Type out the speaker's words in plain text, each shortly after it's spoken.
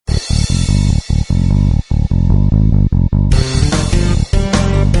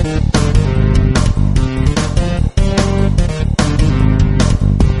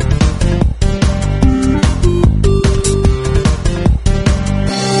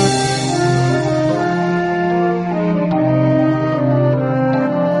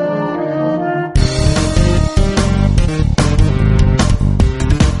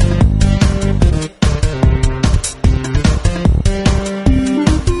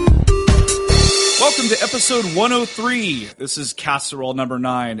to episode 103. This is casserole number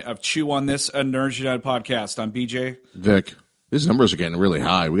 9 of Chew on This, a Nerds United podcast. I'm BJ. Vic, these numbers are getting really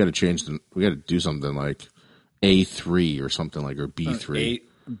high. We got to change them. We got to do something like A3 or something like, or B3.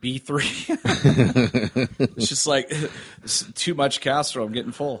 B3. It's just like it's too much casserole. I'm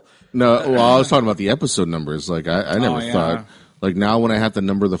getting full. No, well, I was talking about the episode numbers. Like, I never thought. Like, now when I have to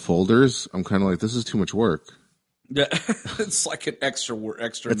number the folders, I'm kind of like, this is too much work. Yeah, it's like an extra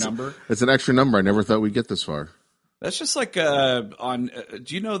number. It's an extra number. I never thought we'd get this far. That's just like on.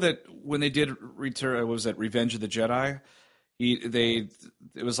 Do you know that when they did Return, what was that, Revenge of the Jedi? It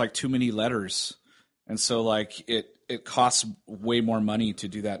was like too many letters, and so like it costs way more money to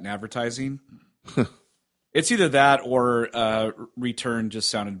do that in advertising. It's either that or Return just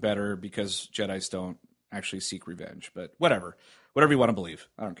sounded better because Jedis don't actually seek revenge. But whatever you want to believe,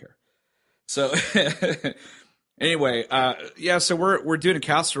 I don't care. So. Anyway, so we're doing a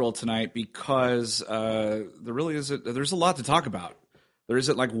casserole tonight because there's a lot to talk about. There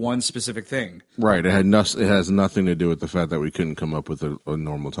isn't like one specific thing. Right. It has nothing to do with the fact that we couldn't come up with a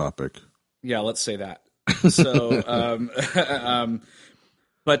normal topic. Yeah, let's say that. So,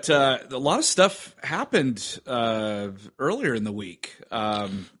 but a lot of stuff happened earlier in the week.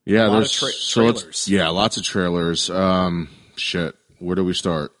 There's trailers. Lots of trailers. Shit. Where do we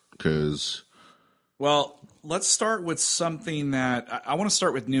start? Let's start with something that I want to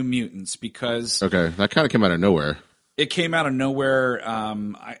start with New Mutants because okay, that kind of came out of nowhere. It came out of nowhere. I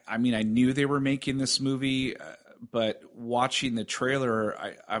mean, I knew they were making this movie, but watching the trailer,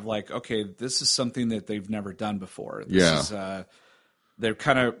 I'm like, okay, this is something that they've never done before. This is, they're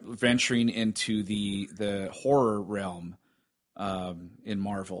kind of venturing into the horror realm in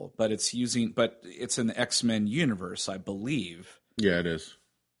Marvel, but it's in the X-Men universe, I believe. Yeah, it is.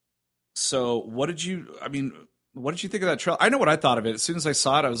 So what did you think of that trailer? I know what I thought of it. As soon as I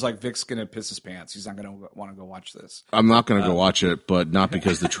saw it, I was like, Vic's going to piss his pants. He's not going to want to go watch this. I'm not going to go watch it, but not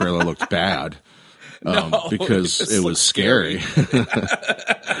because the trailer looked bad. Because it was scary.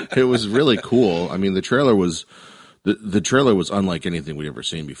 It was really cool. I mean, the trailer was unlike anything we'd ever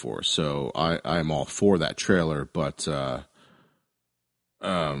seen before. So I'm all for that trailer, but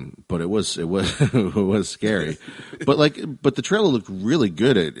it was it was scary, but the trailer looked really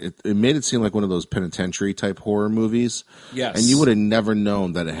good. It made it seem like one of those penitentiary type horror movies. Yes, and you would have never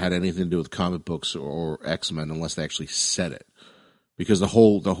known that it had anything to do with comic books or X-Men unless they actually said it. Because the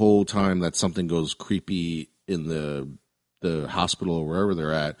whole time that something goes creepy in the hospital or wherever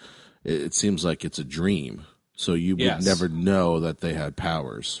they're at, it seems like it's a dream. So you would never know that they had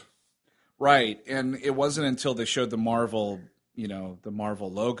powers. Right, and it wasn't until they showed the Marvel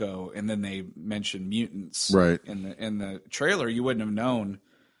logo, and then they mentioned mutants right in the trailer. You wouldn't have known.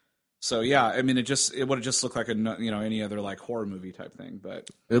 So yeah, I mean, it would have just looked like any other like horror movie type thing. But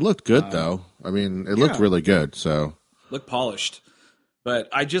it looked good though. I mean, it looked really good. So looked polished. But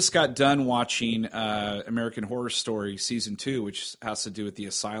I just got done watching American Horror Story season 2, which has to do with the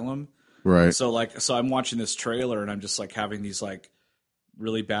asylum. Right. So I'm watching this trailer, and I'm just like having these like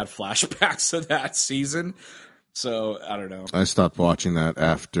really bad flashbacks of that season. So I don't know. I stopped watching that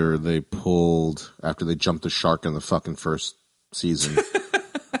after they jumped the shark in the fucking first season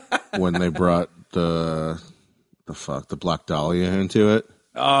when they brought the Black Dahlia into it.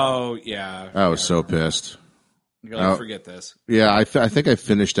 Oh yeah, I was so pissed. You're like, forget this. Yeah, I think I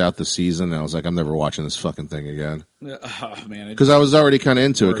finished out the season and I was like, I'm never watching this fucking thing again. Oh man, because I was already kind of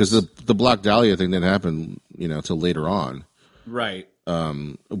into it because the Black Dahlia thing didn't happen, till later on. Right.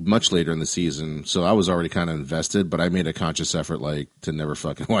 Much later in the season, so I was already kind of invested, but I made a conscious effort to never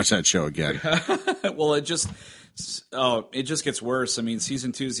fucking watch that show again. Well, it just gets worse. I mean,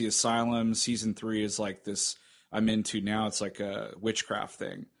 season 2 is the asylum. Season 3 is like this I'm into now. It's like a witchcraft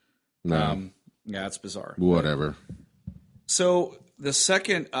thing. No. Yeah, it's bizarre. Whatever. So the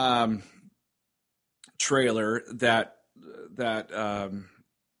second trailer that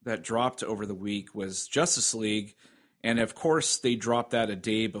dropped over the week was Justice League. And of course, they dropped that a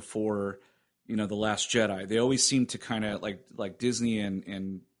day before, The Last Jedi. They always seem to kind of like Disney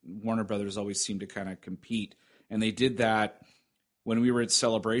and Warner Brothers always seem to kind of compete. And they did that when we were at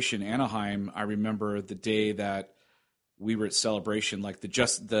Celebration Anaheim. I remember the day that we were at Celebration, like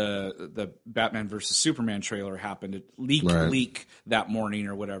the Batman versus Superman trailer happened. It leak that morning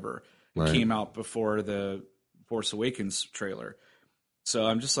or whatever. It came out before the Force Awakens trailer. So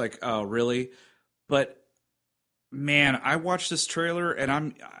I'm just like, oh, really? But man, I watched this trailer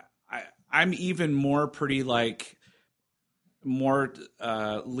and I'm even more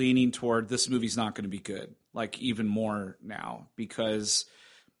leaning toward this movie's not going to be good. Like even more now because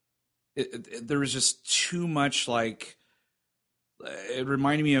there was just too much like it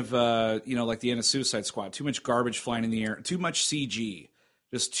reminded me of like the end of Suicide Squad. Too much garbage flying in the air. Too much CG.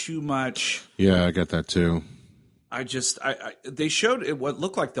 Just too much. Yeah, I got that too. They showed it what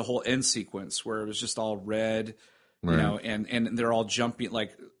looked like the whole end sequence where it was just all red, Right. and they're all jumping.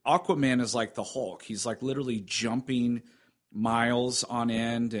 Like Aquaman is like the Hulk. He's like literally jumping miles on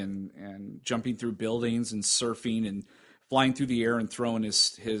end and jumping through buildings and surfing and flying through the air and throwing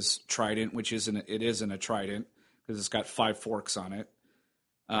his trident, which isn't a trident because it's got 5 forks on it.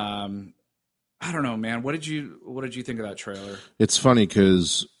 I don't know, man. What did you think of that trailer? It's funny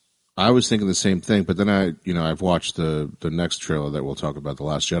because I was thinking the same thing, but then I've watched the next trailer that we'll talk about, the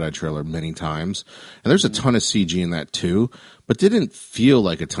Last Jedi trailer, many times, and there's a ton of CG in that too, but didn't feel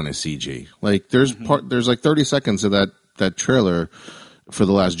like a ton of CG. Like there's like 30 seconds of that trailer for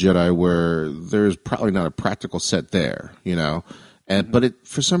the Last Jedi where there's probably not a practical set there, but it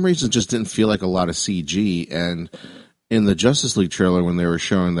for some reason just didn't feel like a lot of CG. And in the Justice League trailer, when they were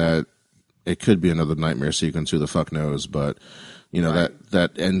showing that it could be another nightmare sequence, who the fuck knows, but. Right.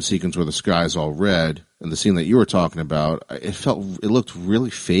 that end sequence where the sky's all red and the scene that you were talking about, it looked really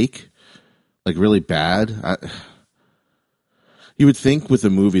fake, like really bad. You would think with a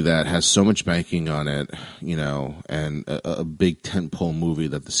movie that has so much banking on it, and a big tentpole movie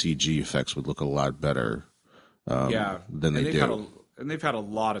that the CG effects would look a lot better than they do. And they've had a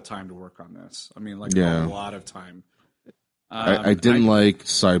lot of time to work on this. I mean, a lot of time. I didn't like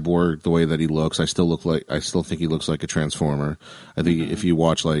Cyborg the way that he looks. I still think he looks like a Transformer. I think if you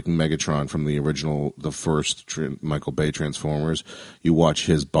watch like Megatron from the first Michael Bay Transformers, you watch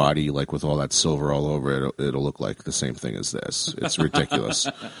his body like with all that silver all over it, it'll look like the same thing as this. It's ridiculous.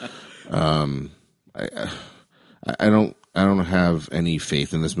 I don't have any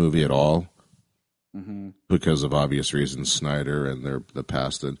faith in this movie at all. Because of obvious reasons, Snyder and the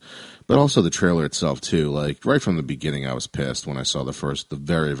past, but also the trailer itself too. Like right from the beginning, I was pissed when I saw the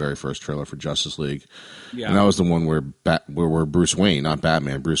very very first trailer for Justice League, and that was the one where Bruce Wayne, not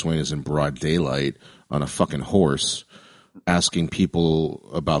Batman, Bruce Wayne is in broad daylight on a fucking horse, asking people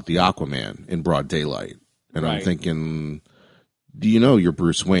about the Aquaman in broad daylight, and I'm thinking, do you know you're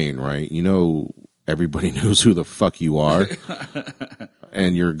Bruce Wayne, right? Everybody knows who the fuck you are.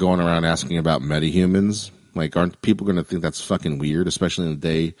 And you're going around asking about metahumans. Like, aren't people going to think that's fucking weird, especially in the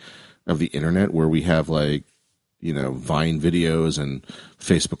day of the internet where we have, like, Vine videos and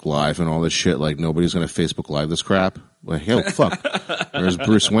Facebook Live and all this shit? Like, nobody's going to Facebook Live this crap. Like, hell, fuck. There's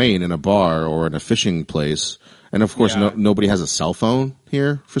Bruce Wayne in a bar or in a fishing place. And, of course, nobody has a cell phone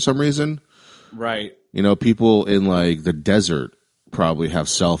here for some reason. Right. People in, like, the desert probably have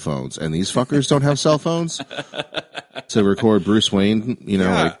cell phones, and these fuckers don't have cell phones to record Bruce Wayne. Hey,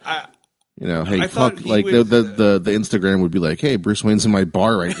 fuck, like the Instagram would be like, hey, Bruce Wayne's in my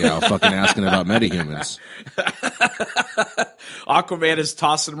bar right now, fucking asking about metahumans. Aquaman is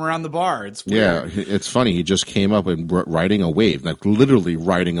tossing him around the bar. It's weird. Yeah, it's funny. He just came up and riding a wave, like literally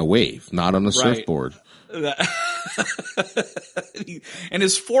riding a wave, not on a surfboard. And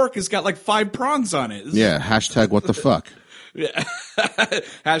his fork has got like 5 prongs on it. Yeah, hashtag what the fuck. Yeah.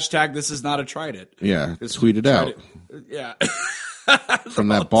 Hashtag this is not a trident. Yeah, tweet it out. Yeah. From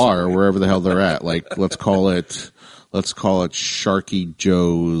that bar or wherever the hell they're at. Like, let's call it Sharky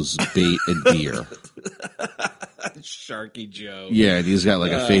Joe's Bait and Beer. Sharky Joe. Yeah, and he's got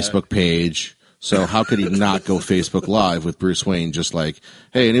like a Facebook page. So how could he not go Facebook Live with Bruce Wayne? Just like,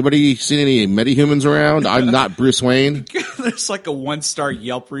 hey, anybody seen any metahumans around? I'm not Bruce Wayne. There's like a 1-star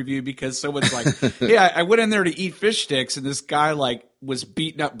Yelp review because someone's like, hey, I went in there to eat fish sticks and this guy like was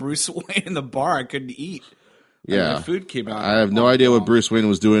beating up Bruce Wayne in the bar. I couldn't eat. Yeah. The food came out. I have no idea what Bruce Wayne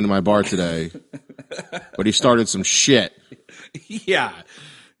was doing in my bar today, but he started some shit. Yeah.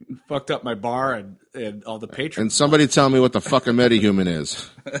 Fucked up my bar and all the patrons. And somebody tell me what the fuck a metahuman is.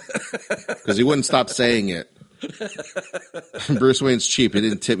 Because he wouldn't stop saying it. Bruce Wayne's cheap. He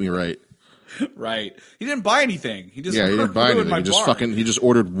didn't tip me right. Right. He didn't buy anything. He didn't buy anything. He just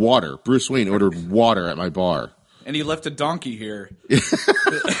ordered water. Bruce Wayne ordered water at my bar. And he left a donkey here.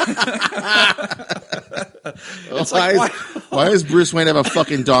 Why does Bruce Wayne have a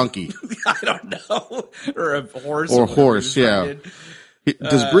fucking donkey? I don't know. Or a horse. Or a horse, yeah.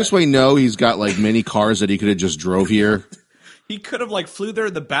 Does Bruce Wayne know he's got like many cars that he could have just drove here? He could have like flew there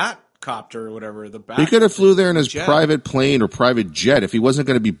in the Batcopter or whatever. He could have flew there in his private plane or private jet. If he wasn't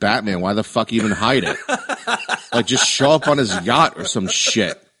going to be Batman, why the fuck even hide it? Like just show up on his yacht or some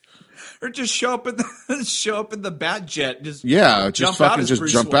shit. Or just show up in the Bat jet. Just jump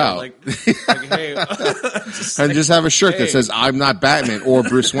out. Like, hey, and just have a shirt that says "I'm not Batman" or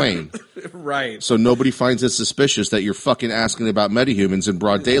Bruce Wayne. Right. So nobody finds it suspicious that you're fucking asking about metahumans in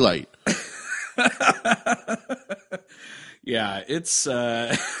broad daylight. Yeah, it's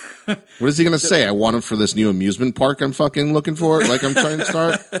What is he going to say? I want him for this new amusement park I'm fucking looking for, like I'm trying to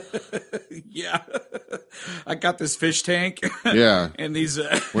start? yeah. I got this fish tank. Yeah. And these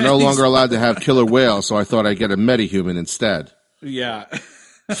We're no longer allowed to have killer whales, so I thought I'd get a metahuman instead. Yeah.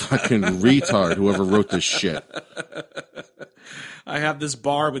 Fucking retard, whoever wrote this shit. I have this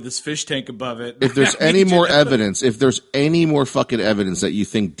bar with this fish tank above it. If there's any more evidence, if there's any more fucking evidence that you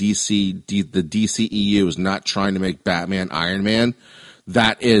think the DCEU is not trying to make Batman Iron Man,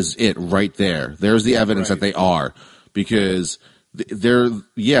 that is it right there. There's the evidence that they are, because they're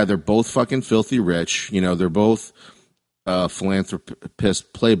both fucking filthy rich. You know, they're both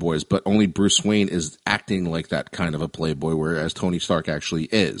philanthropist playboys, but only Bruce Wayne is acting like that kind of a playboy, whereas Tony Stark actually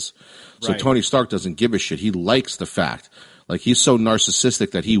is. So Tony Stark doesn't give a shit. He likes the fact. Like, he's so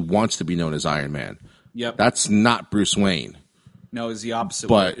narcissistic that he wants to be known as Iron Man. Yep. That's not Bruce Wayne. No, it's the opposite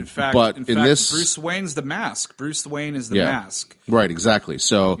But, way. In fact, Bruce Wayne's the mask. Bruce Wayne is the mask. Right, exactly.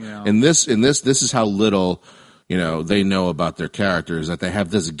 So in this is how little, they know about their characters, that they have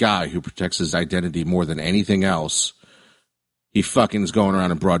this guy who protects his identity more than anything else. He fucking is going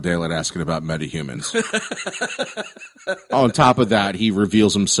around in broad daylight asking about metahumans. On top of that, he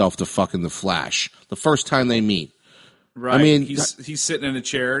reveals himself to fucking the Flash the first time they meet. Right. I mean, he's sitting in a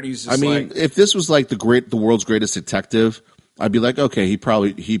chair and he's just if this was like the world's greatest detective, I'd be like, okay, he's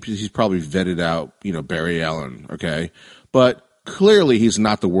probably vetted out, Barry Allen, okay? But clearly he's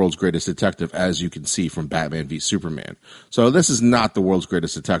not the world's greatest detective, as you can see from Batman v Superman. So this is not the world's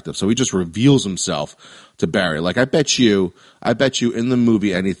greatest detective. So he just reveals himself to Barry. Like, I bet you in the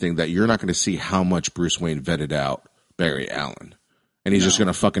movie anything that you're not going to see how much Bruce Wayne vetted out Barry Allen. And he's just going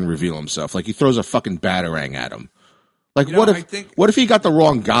to fucking reveal himself. Like, he throws a fucking batarang at him. Like, what if he got the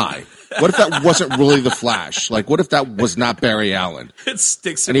wrong guy? What if that wasn't really the Flash? Like, what if that was not Barry Allen? It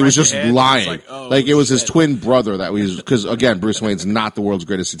sticks and he was just lying. Like, it was his twin brother because again, Bruce Wayne's not the world's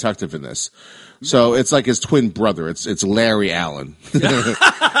greatest detective in this. So it's like his twin brother. It's Larry Allen.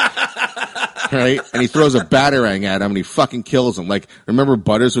 Right? And he throws a batarang at him and he fucking kills him. Like, remember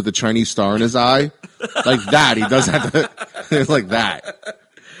Butters with the Chinese star in his eye? Like that. He does have to, it's like that.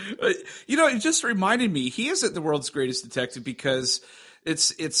 It just reminded me, he isn't the world's greatest detective because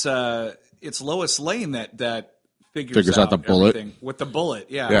it's Lois Lane that figures out the bullet with the bullet.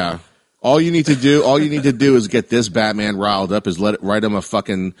 Yeah. Yeah. All you need to do is get this Batman riled up, is write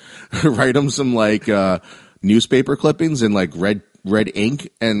him some like newspaper clippings in like red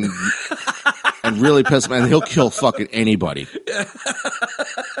ink and really piss him, and he'll kill fucking anybody.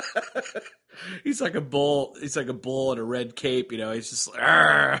 He's like a bull. He's like a bull in a red cape. He's just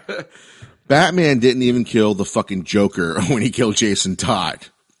like, Batman didn't even kill the fucking Joker when he killed Jason Todd.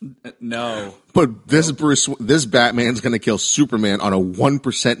 No. But this Batman's going to kill Superman on a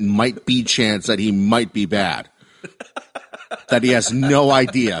 1% might be chance that he might be bad. That he has no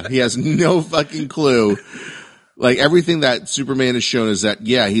idea. He has no fucking clue. Like, everything that Superman has shown is that,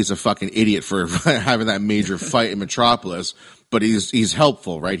 yeah, he's a fucking idiot for having that major fight in Metropolis, but he's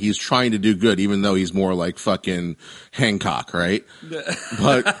helpful, right? He's trying to do good, even though he's more like fucking Hancock, right?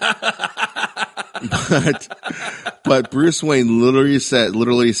 But Bruce Wayne literally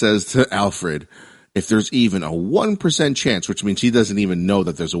says to Alfred, if there's even a 1% chance, which means he doesn't even know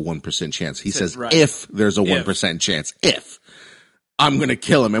that there's a 1% chance. He says, if there's a 1% chance, I'm going to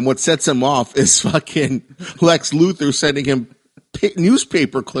kill him. And what sets him off is fucking Lex Luthor sending him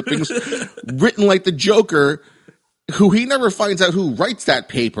newspaper clippings written like the Joker, who he never finds out who writes that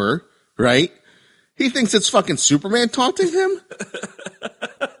paper, right? He thinks it's fucking Superman taunting him.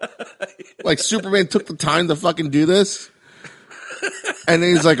 Like, Superman took the time to fucking do this. And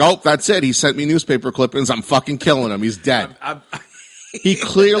then he's like, oh, that's it. He sent me newspaper clippings. I'm fucking killing him. He's dead. He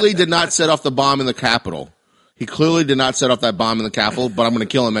clearly did not set off the bomb in the Capitol. He clearly did not set off that bomb in the Capitol, but I'm going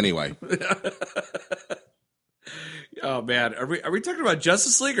to kill him anyway. Oh, man. Are we talking about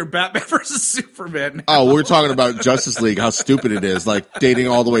Justice League or Batman versus Superman now? Oh, we're talking about Justice League, how stupid it is, like dating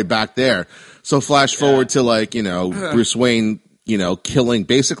all the way back there. So flash forward to like, Bruce Wayne,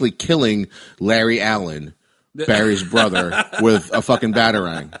 basically killing Larry Allen, Barry's brother, with a fucking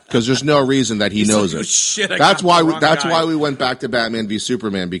batarang. Because there's no reason that he knows it. Shit, that's why we went back to Batman v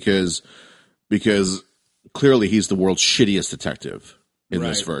Superman, because clearly he's the world's shittiest detective in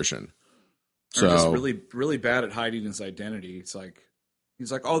this version. So just really, really bad at hiding his identity. It's like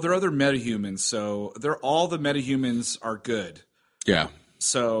he's like, oh, there are other metahumans, so all the metahumans are good. Yeah.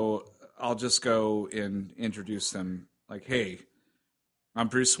 So I'll just go and introduce them. Like, hey, I'm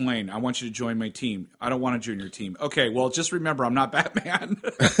Bruce Wayne. I want you to join my team. I don't want to join your team. Okay, well, just remember, I'm not Batman.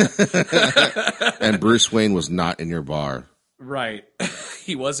 And Bruce Wayne was not in your bar. Right.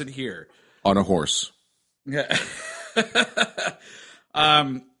 He wasn't here. On a horse. Yeah.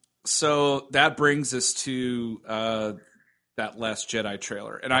 So that brings us to that Last Jedi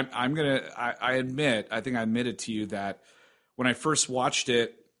trailer, and I admit, I think I admitted to you that when I first watched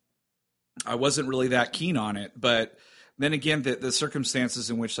it, I wasn't really that keen on it. But then again, the circumstances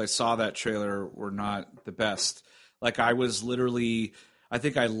in which I saw that trailer were not the best. Like I was literally, I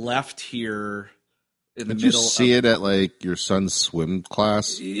think I left here in the Did middle. you see it at like your son's swim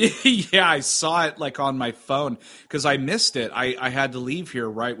class? Yeah, I saw it like on my phone because I missed it. I had to leave here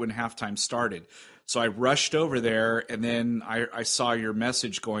right when halftime started. So I rushed over there, and then I saw your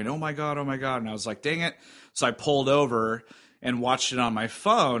message going, oh my God, and I was like, dang it. So I pulled over and watched it on my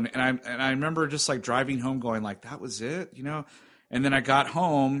phone, and I remember just like driving home going like, that was it, you know? And then I got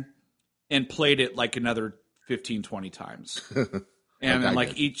home and played it like another 15, 20 times. And then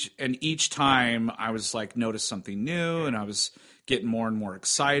like each time I was like noticed something new, and I was getting more and more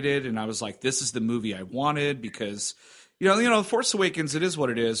excited, and I was like, this is the movie I wanted because you know, Force Awakens, it is what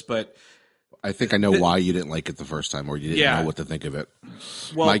it is, but I think I know why you didn't like it the first time, or you didn't know what to think of it.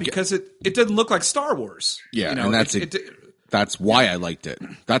 Well, because it didn't look like Star Wars. Yeah, you know, and that's why I liked it.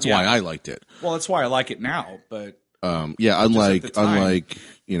 That's why I liked it. Well, that's why I like it now, but unlike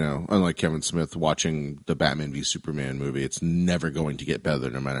Kevin Smith watching the Batman v Superman movie, it's never going to get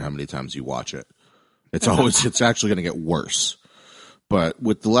better no matter how many times you watch it. It's actually going to get worse. But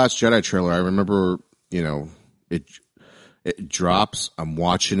with the Last Jedi trailer, I remember, it drops, I'm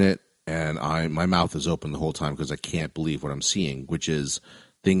watching it, and my mouth is open the whole time because I can't believe what I'm seeing, which is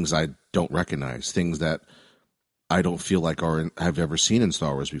things I don't recognize, things that I don't feel like have ever seen in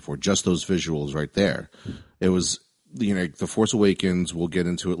Star Wars before. Just those visuals right there. It was, The Force Awakens, we'll get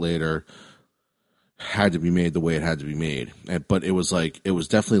into it later, had to be made the way it had to be made. But it was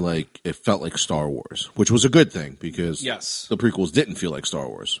definitely like, it felt like Star Wars, which was a good thing because the prequels didn't feel like Star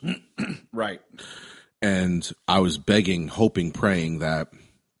Wars. Right. And I was begging, hoping, praying that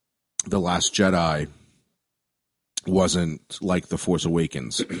The Last Jedi wasn't like The Force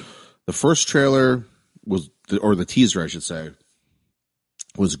Awakens. The first trailer or the teaser, I should say,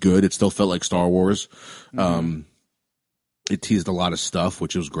 was good. It still felt like Star Wars. Mm-hmm. It teased a lot of stuff,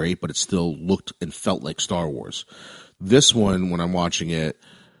 which was great, but it still looked and felt like Star Wars. This one, when I'm watching it,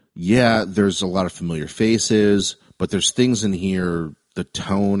 there's a lot of familiar faces, but there's things in here, the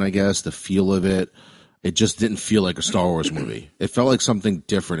tone, I guess, the feel of it. It just didn't feel like a Star Wars movie. It felt like something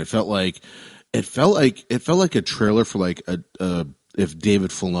different. It felt like a trailer for like if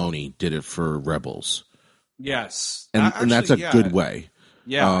David Filoni did it for Rebels. Yes, and that's a good way.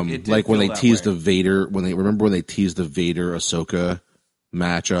 Yeah, like when they teased the Vader. When they teased the Vader Ahsoka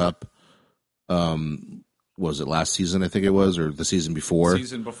matchup. Was it last season? I think it was, or the season before.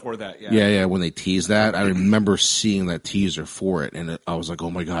 Season before that, yeah. Yeah. When they teased that, I remember seeing that teaser for it, and I was like,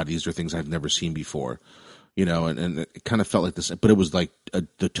 "Oh my God, these are things I've never seen before." And it kind of felt like this, but it was like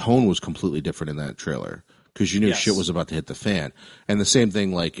the tone was completely different in that trailer because you knew shit was about to hit the fan. And the same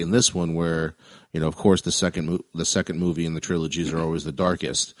thing, like in this one, where of course the second movie in the trilogies are always the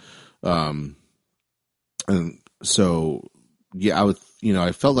darkest, and so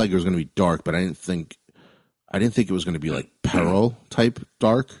I felt like it was going to be dark, but I didn't think it was going to be like Peril type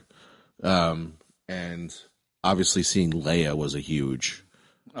dark. And obviously seeing Leia was a huge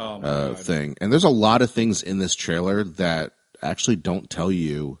thing. And there's a lot of things in this trailer that actually don't tell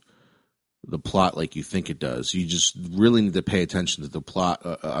you the plot like you think it does. You just really need to pay attention to the plot.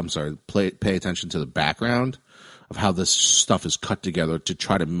 Pay attention to the background of how this stuff is cut together to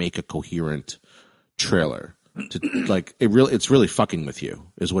try to make a coherent trailer. It's really fucking with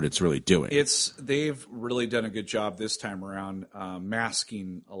you is what it's really doing. They've really done a good job this time around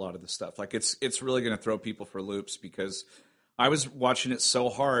masking a lot of the stuff. Like it's really going to throw people for loops because I was watching it so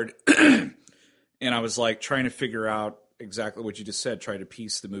hard and I was like trying to figure out exactly what you just said, try to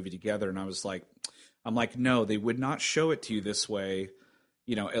piece the movie together. And I'm like, no, they would not show it to you this way.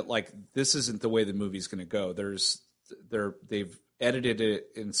 This isn't the way the movie's going to go. They've edited it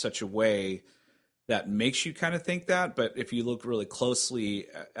in such a way that makes you kind of think that, but if you look really closely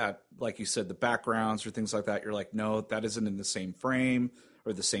at, like you said, the backgrounds or things like that, you're like, no, that isn't in the same frame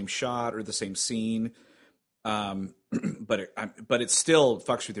or the same shot or the same scene. But it still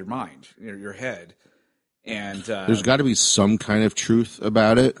fucks with your mind, your head. And there's got to be some kind of truth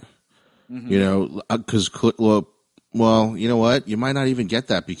about it, because well, you know what? You might not even get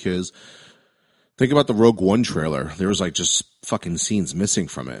that because think about the Rogue One trailer. There was like just fucking scenes missing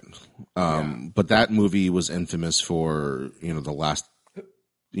from it. But that movie was infamous for, the last,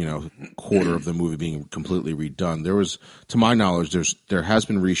 quarter of the movie being completely redone. There was, to my knowledge, there has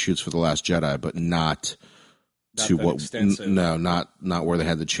been reshoots for The Last Jedi, but not to what, extensive. No, not where they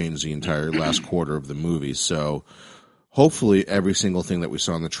had to change the entire last quarter of the movie. So, hopefully every single thing that we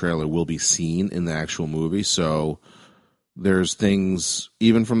saw in the trailer will be seen in the actual movie. So there's things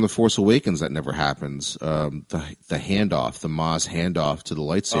even from The Force Awakens that never happens. The handoff, the Maz handoff to the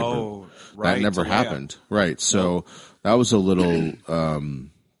lightsaber, Oh, right. that never happened. Right. So that was a little,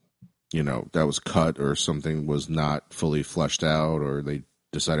 that was cut or something was not fully fleshed out or they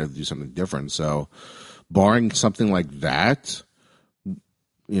decided to do something different. So barring something like that,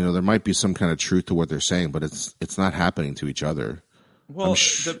 there might be some kind of truth to what they're saying, but it's not happening to each other. Well,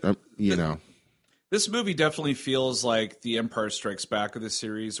 This movie definitely feels like the Empire Strikes Back of the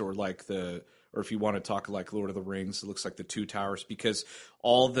series, or if you want to talk like Lord of the Rings, it looks like the Two Towers, because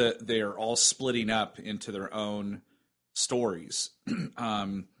they are all splitting up into their own stories.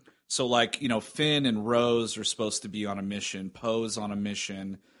 So Finn and Rose are supposed to be on a mission. Poe's on a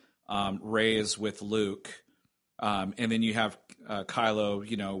mission. Rey is with Luke. And then you have Kylo,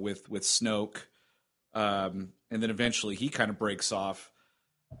 with Snoke. And then eventually he kind of breaks off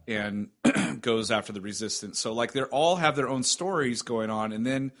and goes after the Resistance. So they all have their own stories going on. And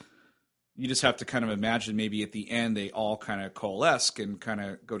then you just have to kind of imagine maybe at the end they all kind of coalesce and kind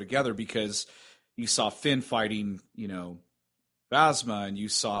of go together, because you saw Finn fighting, Phasma, and you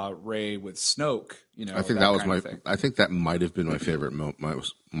saw Rey with Snoke. I think that was I think that might have been my favorite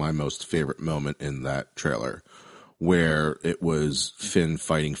my most favorite moment in that trailer, where it was Finn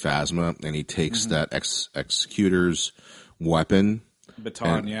fighting Phasma, and he takes that executor's weapon,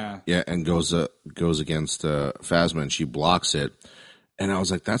 baton, and goes against Phasma, and she blocks it. And I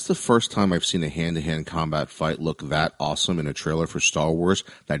was like, that's the first time I've seen a hand-to-hand combat fight look that awesome in a trailer for Star Wars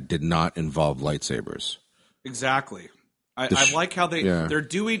that did not involve lightsabers. Exactly. I like how they're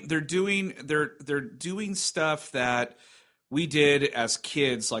doing stuff that we did as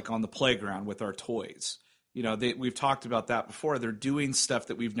kids, like on the playground with our toys. We've talked about that before. They're doing stuff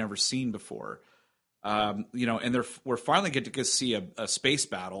that we've never seen before. And we're finally get to see a space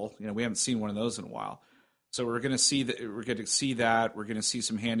battle. We haven't seen one of those in a while. So we're going to see that. We're going to see that. We're going to see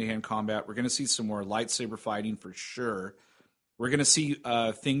some hand-to-hand combat. We're going to see some more lightsaber fighting for sure. We're going to see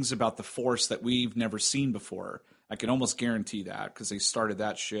things about the Force that we've never seen before. I can almost guarantee that, because they started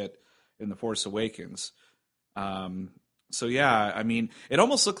that shit in The Force Awakens. So yeah, it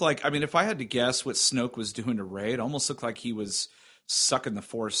almost looked like, if I had to guess what Snoke was doing to Rey, it almost looked like he was sucking the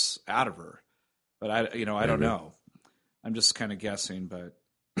Force out of her. But I don't know. I'm just kind of guessing, but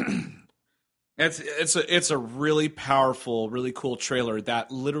it's a really powerful, really cool trailer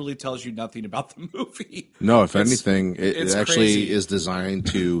that literally tells you nothing about the movie. No, if anything, it actually is designed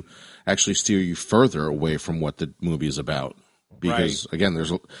to actually steer you further away from what the movie is about. Because again,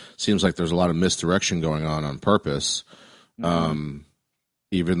 seems like there's a lot of misdirection going on purpose.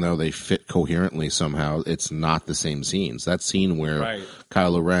 Even though they fit coherently somehow, it's not the same scenes. That scene where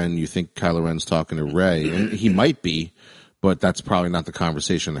Kylo Ren, you think Kylo Ren's talking to Rey, and he might be, but that's probably not the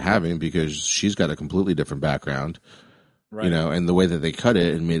conversation they're having, because she's got a completely different background. Right. And the way that they cut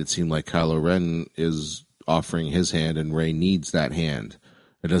it made it seem like Kylo Ren is offering his hand and Rey needs that hand.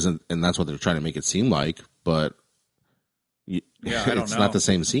 It doesn't, and that's what they're trying to make it seem like, but it's not the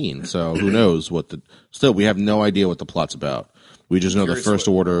same scene. So who knows still, we have no idea what the plot's about. We just know the First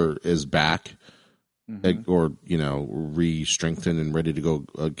Order is back, or, re-strengthened and ready to go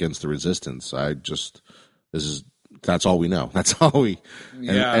against the Resistance. That's all we know. That's all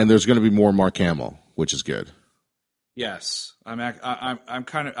and there's going to be more Mark Hamill, which is good. Yes. I'm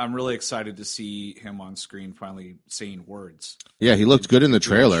really excited to see him on screen finally saying words. Yeah, he looked good in the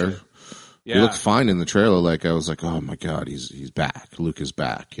trailer. Yeah. He looked fine in the trailer. I was like, oh my God, he's back. Luke is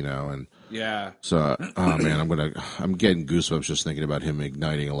back, and yeah. So, oh man, I'm getting goosebumps just thinking about him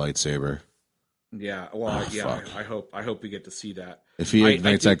igniting a lightsaber. Yeah. Well, I hope we get to see that. If he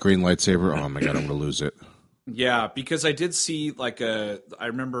ignites that green lightsaber, oh my God, I'm going to lose it. Yeah, because I did see I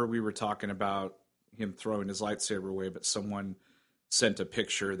remember we were talking about him throwing his lightsaber away, but someone sent a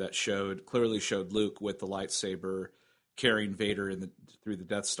picture that clearly showed Luke with the lightsaber carrying Vader through the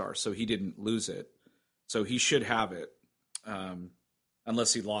Death Star, so he didn't lose it. So he should have it,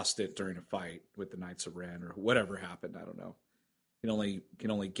 unless he lost it during a fight with the Knights of Ren or whatever happened. I don't know.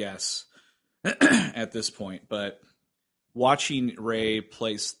 Can only guess at this point. But watching Rey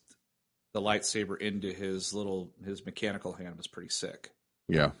place the lightsaber into his mechanical hand was pretty sick.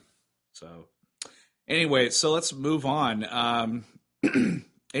 Yeah. So anyway, so let's move on.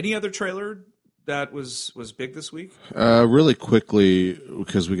 Any other trailer that was big this week? Really quickly,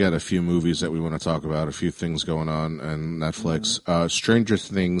 because we got a few movies that we want to talk about, a few things going on Netflix. Stranger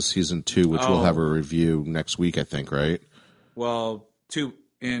Things Season 2, which we'll have a review next week, I think, right? Well,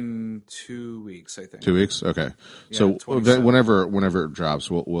 In 2 weeks, I think. 2 weeks, okay. Yeah, So 27. whenever it drops,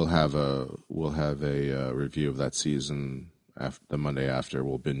 we'll have a review of that season. After the Monday after,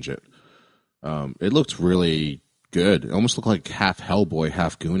 we'll binge it. It looked really good. It almost looked like half Hellboy,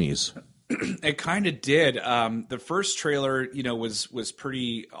 half Goonies. It kind of did. The first trailer, was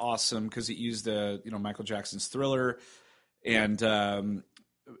pretty awesome because it used Michael Jackson's Thriller, and then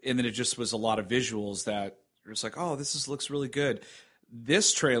it just was a lot of visuals that it's like, oh, looks really good.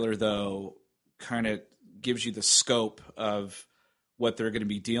 This trailer, though, kind of gives you the scope of what they're going to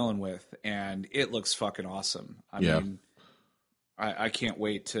be dealing with, and it looks fucking awesome. I mean, I can't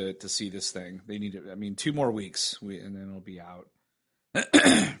wait to see this thing. They need it. I mean, 2 more weeks, and then it'll be out.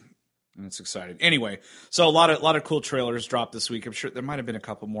 And it's exciting. Anyway, so a lot of cool trailers dropped this week. I'm sure there might have been a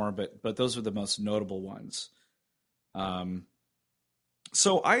couple more, but those are the most notable ones.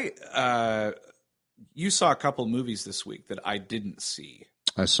 So you saw a couple movies this week that I didn't see.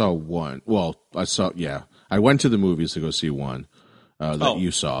 I saw one. Well, I went to the movies to go see one that you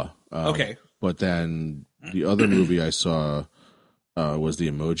saw. Okay. But then the other movie I saw was the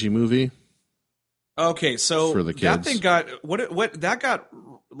Emoji Movie. Okay, so for the kids. That thing got that got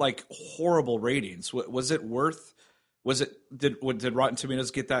like horrible ratings. Was it worth? Did Rotten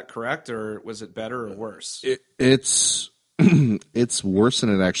Tomatoes get that correct, or was it better or worse? It's it's worse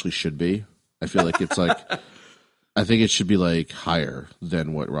than it actually should be. I feel like it's like I think it should be like higher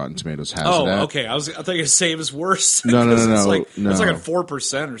than what Rotten Tomatoes has it at. Okay. I thought you were say it was worse. No. It's like a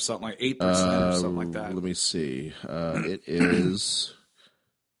 4% or something, like 8% or something like that. Let me see. It is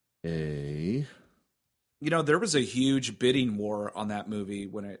a. There was a huge bidding war on that movie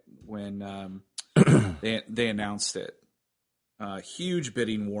when they announced it. Huge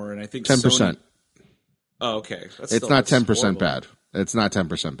bidding war, and I think 10%. Oh, okay. It's not 10% bad. It's not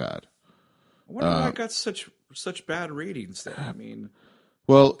 10% bad. I wonder why it got such bad ratings then. I mean,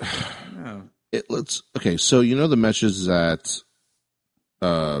 well, yeah. Okay. So the message that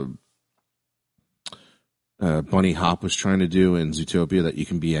Bunny Hop was trying to do in Zootopia, that you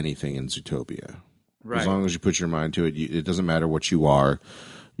can be anything in Zootopia. Right. As long as you put your mind to it, it doesn't matter what you are.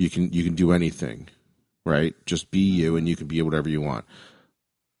 You can do anything, right? Just be you, and you can be whatever you want.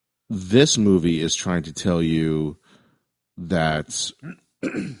 This movie is trying to tell you that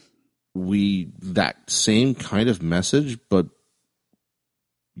that same kind of message, but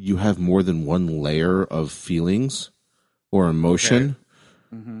you have more than one layer of feelings or emotion.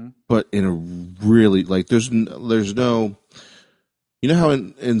 Okay. Mm-hmm. But in a really there's no, how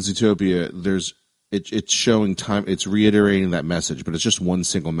in Zootopia it's showing time, it's reiterating that message, but it's just one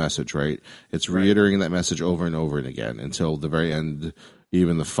single message, right? It's reiterating that message over and over and again until the very end.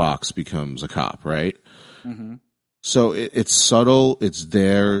 Even the fox becomes a cop, right? Mm-hmm. So it's subtle, it's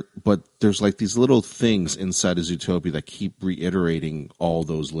there, but there's like these little things inside of Zootopia that keep reiterating all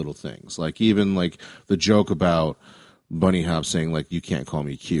those little things. Like even like the joke about Bunny Hop saying like, you can't call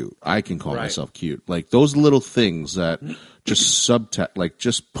me cute. I can call myself cute. Like those little things that just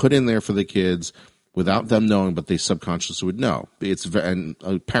just put in there for the kids without them knowing, but they subconsciously would know. And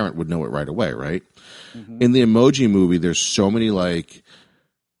a parent would know it right away, right? Mm-hmm. In the Emoji Movie, there's so many like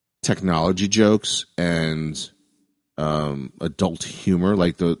technology jokes and adult humor,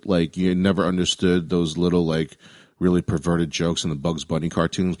 like you never understood those little like really perverted jokes in the Bugs Bunny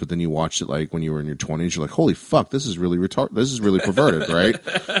cartoons, but then you watched it like when you were in your 20s, you're like, holy fuck, this is really retarded. This is really perverted, right?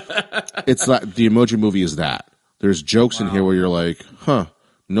 It's like the Emoji Movie is that. There's jokes in here where you're like,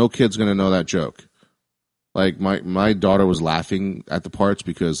 no kid's gonna know that joke. Like my daughter was laughing at the parts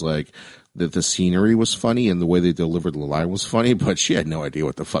because like the scenery was funny and the way they delivered the line was funny, but she had no idea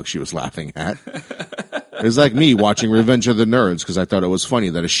what the fuck she was laughing at. It was like me watching Revenge of the Nerds because I thought it was funny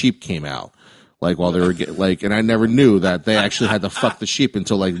that a sheep came out, like while they were and I never knew that they actually had to fuck the sheep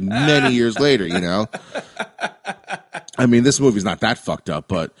until like many years later. I mean, this movie's not that fucked up,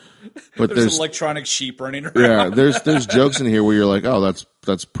 but there's electronic sheep running around. Yeah, there's jokes in here where you're like, oh,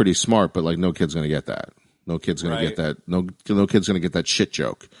 that's pretty smart, but like no kid's gonna get that. No kid's gonna get that. No kid's gonna get that shit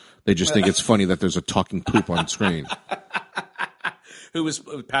joke. They just think it's funny that there's a talking poop on screen. Who was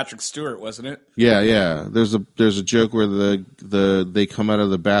Patrick Stewart, wasn't it? Yeah. There's a joke where they come out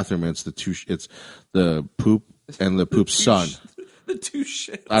of the bathroom and it's the poop and the poop's son. The two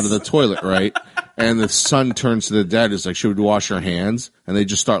shits out of the toilet, right? And the son turns to the dad, is like, should we wash our hands? And they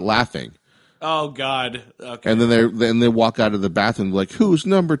just start laughing. Oh God! Okay. And then they walk out of the bathroom like, who's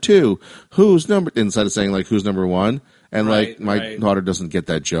number 2? Who's number? Instead of saying like, who's number 1? And my daughter doesn't get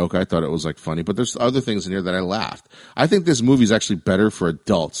that joke. I thought it was like funny, but there's other things in here that I laughed. I think this movie's actually better for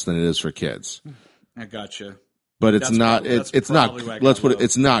adults than it is for kids. I gotcha. But it's not. It's not. Let's put it.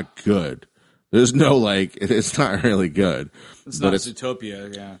 It's not good. There's no like, it's not really good. It's but not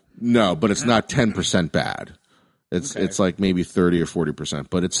Zootopia, yeah. No, but it's not 10% bad. It's like maybe 30 or 40%,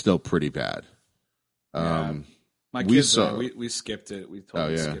 but it's still pretty bad. My kids, we skipped it. We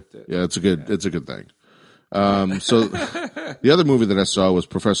totally skipped it. Yeah, it's a good thing. So the other movie that I saw was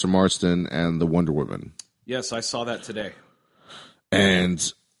Professor Marston and the Wonder Woman. Yes, I saw that today.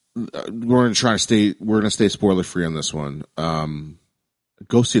 And we're going to stay spoiler free on this one.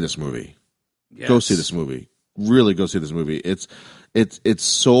 Go see this movie. Yes. Go see this movie. Really go see this movie. It's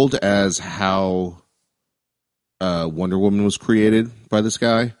sold as how Wonder Woman was created by this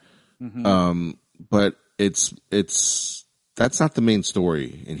guy. Mm-hmm. But that's not the main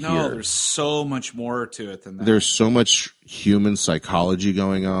story in here. No, there's so much more to it than that. There's so much human psychology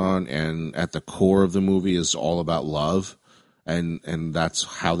going on, and at the core of the movie is all about love, and that's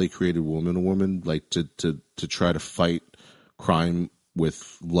how they created Woman, like to try to fight crime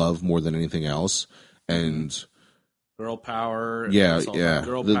with love more than anything else, and girl power.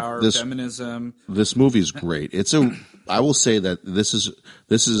 Girl power, feminism. This movie is great. I will say that this is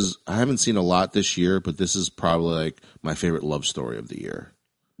I haven't seen a lot this year, but this is probably like my favorite love story of the year.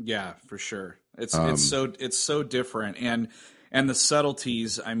 Yeah, for sure. It's so different, and the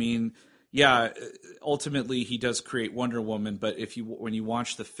subtleties. I mean, yeah, ultimately he does create Wonder Woman, but when you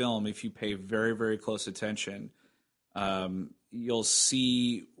watch the film, if you pay very, very close attention, you'll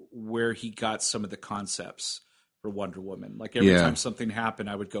see where he got some of the concepts for Wonder Woman. Like every time something happened,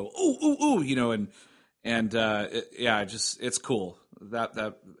 I would go, ooh, it's cool.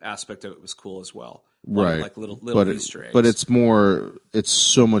 That aspect of it was cool as well. Right. Like little Easter eggs. But it's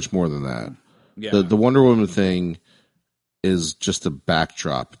so much more than that. Yeah. The Wonder Woman thing is just a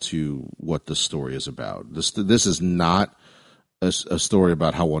backdrop to what the story is about. This is not a story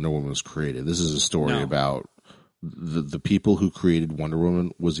about how Wonder Woman was created. This is a story about the people who created Wonder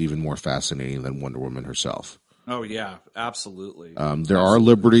Woman was even more fascinating than Wonder Woman herself. Oh yeah, absolutely. There are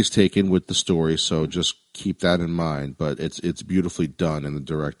liberties taken with the story, so just keep that in mind. But it's beautifully done, and the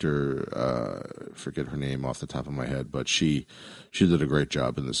director, forget her name off the top of my head, but she did a great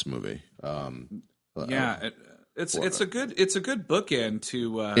job in this movie. It's a good bookend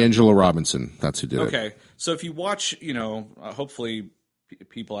to Angela Robinson. That's who did it. Okay, so if you watch, hopefully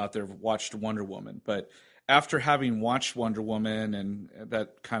people out there have watched Wonder Woman, but after having watched Wonder Woman and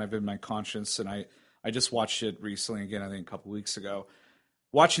that kind of in my conscience, and I just watched it recently again, I think a couple weeks ago.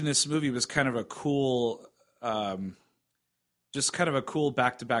 Watching this movie was kind of a cool, just kind of a cool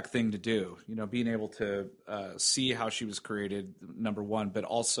back-to-back thing to do. Being able to see how she was created, number one, but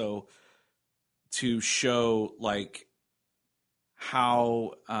also to show like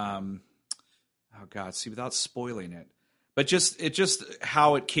how, without spoiling it, but just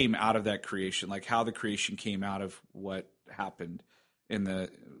how it came out of that creation, like how the creation came out of what happened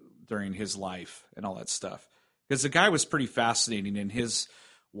during his life and all that stuff. Because the guy was pretty fascinating, and his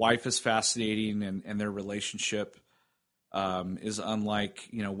wife is fascinating, and their relationship is unlike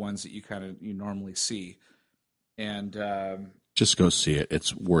ones that you normally see. And just go see it;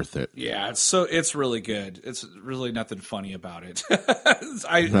 it's worth it. Yeah, it's really good. It's really nothing funny about it.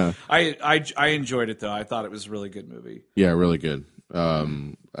 I enjoyed it though. I thought it was a really good movie. Yeah, really good.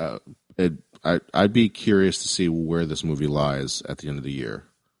 I'd be curious to see where this movie lies at the end of the year.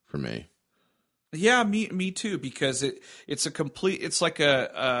 For me, yeah, me too. Because it's like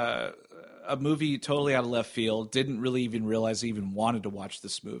a movie totally out of left field. Didn't really even realize I even wanted to watch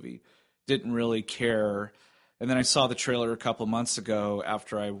this movie. Didn't really care. And then I saw the trailer a couple months ago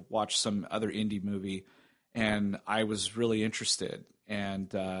after I watched some other indie movie, and I was really interested.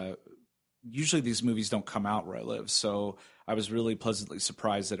 And usually these movies don't come out where I live, so I was really pleasantly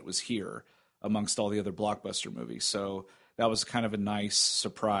surprised that it was here amongst all the other blockbuster movies. So that was kind of a nice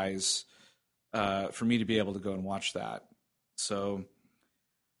surprise for me to be able to go and watch that. So,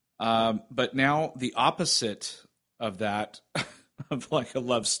 but now the opposite of that, of like a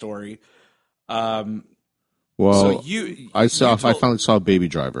love story. Well, so I finally saw Baby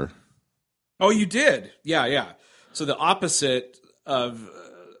Driver. Oh, you did? Yeah. So the opposite of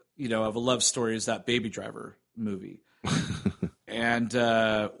of a love story is that Baby Driver movie. And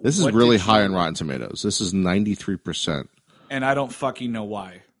this is really high on Rotten Tomatoes. This is 93%. And I don't fucking know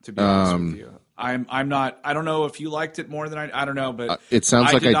why, to be honest with you. I'm not. I don't know if you liked it more than I don't know, but it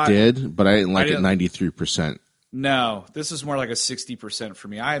sounds like I did, but I didn't like it 93%. No, this is more like a 60% for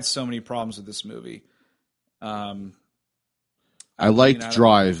me. I had so many problems with this movie. I liked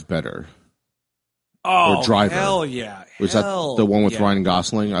Drive better. Oh, or Driver. Hell yeah! Was that the one with Ryan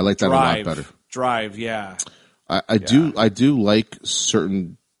Gosling? I like that a lot better. Drive, yeah. I do like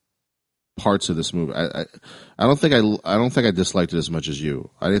certain parts of this movie. I don't think I disliked it as much as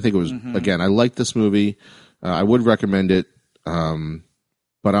you. I didn't think it was. Again, I liked this movie. I would recommend it.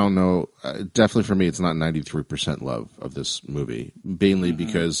 But I don't know. Definitely for me, it's not 93% love of this movie, mainly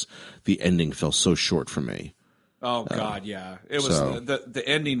because the ending fell so short for me. Oh God, yeah. It was the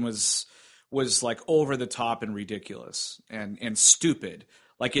ending was like over the top and ridiculous and stupid.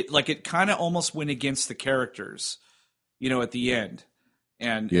 Like it kind of almost went against the characters, at the end.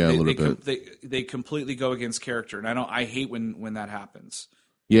 And yeah, a little bit. They completely go against character, and I hate when that happens.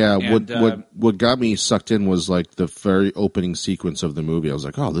 Yeah, and, what got me sucked in was like the very opening sequence of the movie. I was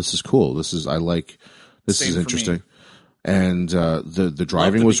like, oh, this is cool. This is interesting. And the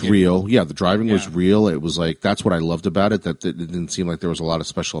driving was real. Yeah, the driving was real. It was like that's what I loved about it. That it didn't seem like there was a lot of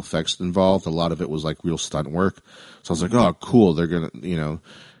special effects involved. A lot of it was like real stunt work. So I was like, oh, cool. They're gonna, and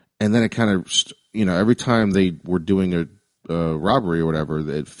then it kind of, every time they were doing a robbery or whatever,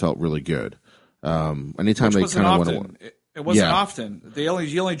 it felt really good. Anytime they kind of went. It wasn't often. You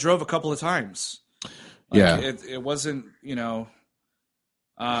only drove a couple of times. It wasn't.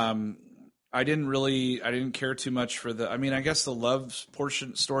 I didn't care too much for the. I mean, I guess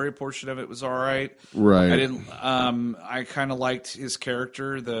the story portion of it was all right. Right. I didn't. I kind of liked his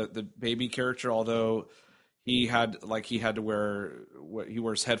character, the baby character, although he had to he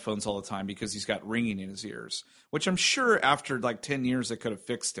wears headphones all the time because he's got ringing in his ears, which I'm sure after like 10 years they could have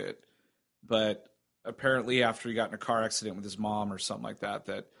fixed it, but apparently after he got in a car accident with his mom or something like that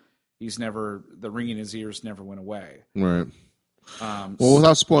the ringing in his ears never went away. Right. Well,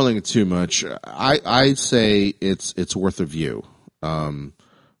 without spoiling it too much, I'd say it's worth a view.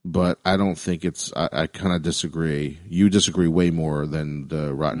 But I don't think it's. I kind of disagree. You disagree way more than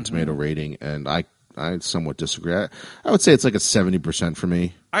the Rotten Tomato rating, and I somewhat disagree. I would say it's like a 70% for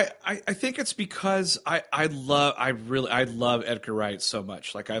me. I think it's because I love Edgar Wright so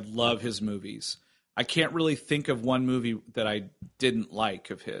much. Like I love his movies. I can't really think of one movie that I didn't like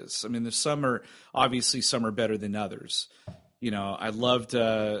of his. I mean, some are better than others. I loved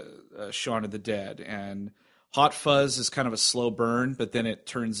Shaun of the Dead, and Hot Fuzz is kind of a slow burn, but then it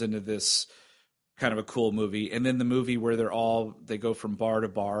turns into this kind of a cool movie. And then the movie where they go from bar to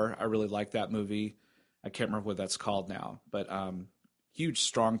bar. I really like that movie. I can't remember what that's called now, but huge,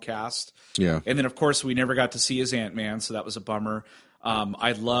 strong cast. Yeah. And then, of course, we never got to see his Ant-Man, so that was a bummer.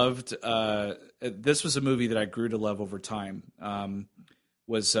 I loved this was a movie that I grew to love over time.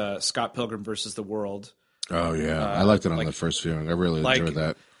 Was Scott Pilgrim versus the World. Oh yeah, I liked it on the first viewing. I really enjoyed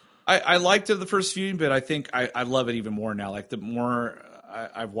that. I liked it the first viewing, but I think I love it even more now. Like the more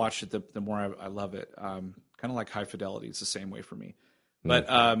I've watched it, the more I love it. Kind of like High Fidelity. It's the same way for me.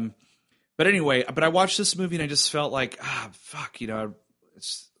 But anyway, I watched this movie and I just felt like fuck,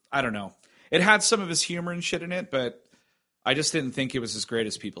 I don't know. It had some of his humor and shit in it, but I just didn't think it was as great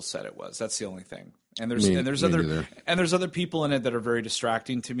as people said it was. That's the only thing. And there's other people in it that are very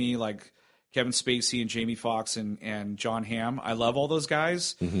distracting to me, like Kevin Spacey and Jamie Foxx and John Hamm. I love all those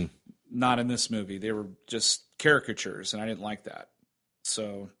guys. Mm-hmm. Not in this movie. They were just caricatures, and I didn't like that.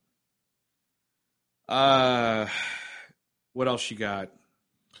 So, what else you got?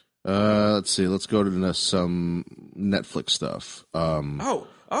 Let's see. Let's go to some Netflix stuff.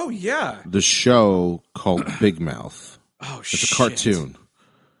 Oh yeah. The show called Big Mouth. Oh, it's a cartoon.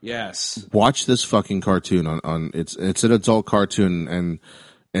 Yes. Watch this fucking cartoon on it's an adult cartoon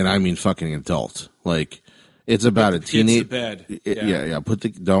and I mean fucking adult. Like it's about a teenage bed. Yeah.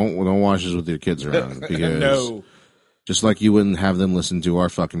 Don't watch this with your kids around because no. Just like you wouldn't have them listen to our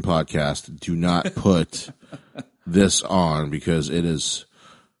fucking podcast, do not put this on because it is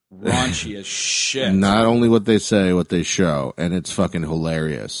raunchy as shit. Not only what they say, what they show, and it's fucking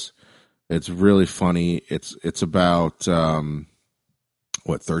hilarious. It's really funny. It's about 13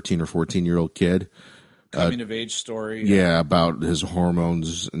 or 14-year-old kid. Coming of age story. Yeah, about his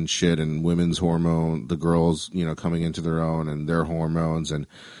hormones and shit and women's hormone, the girls, coming into their own and their hormones, and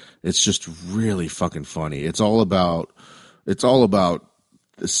it's just really fucking funny. It's all about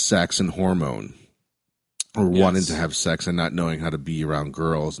the sex and hormone. Or wanting to have sex and not knowing how to be around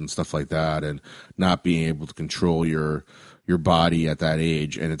girls and stuff like that, and not being able to control your body at that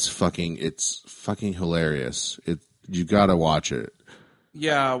age, and it's fucking hilarious. You gotta watch it.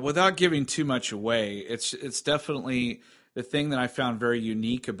 Yeah, without giving too much away, it's definitely the thing that I found very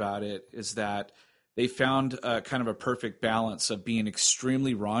unique about it is that they found kind of a perfect balance of being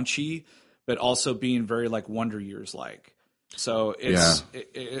extremely raunchy, but also being very like Wonder Years like. So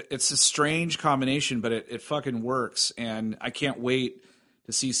it's a strange combination, but it fucking works, and I can't wait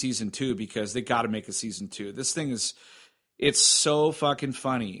to see season 2 because they got to make a season 2. This thing it's so fucking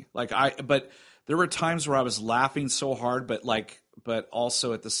funny. But there were times where I was laughing so hard, but like but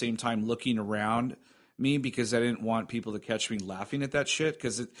also at the same time looking around me because I didn't want people to catch me laughing at that shit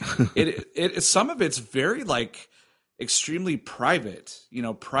because it some of it's very like extremely private,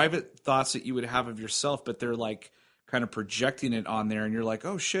 private thoughts that you would have of yourself, but they're like kind of projecting it on there, and you're like,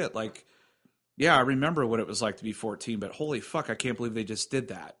 oh shit, like, yeah, I remember what it was like to be 14, but holy fuck, I can't believe they just did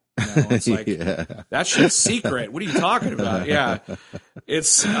that. It's like that shit's secret. What are you talking about? Yeah,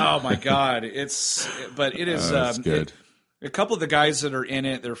 it's oh my god, but it is good. A couple of the guys that are in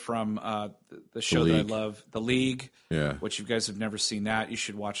it, they're from the show that I love, The League. Yeah, which you guys have never seen that. You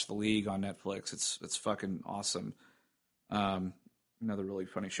should watch The League on Netflix. It's fucking awesome. Another really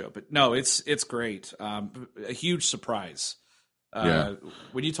funny show, but no, it's great. A huge surprise.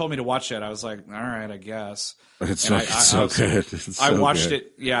 When you told me to watch that, I was like, all right, I guess. It's so good. I watched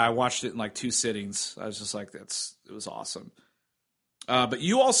it. Yeah, I watched it in like 2 sittings. I was just like, it was awesome. But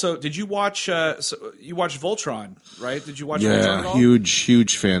you also did you watch? You watched Voltron, right? Did you watch? Voltron at all?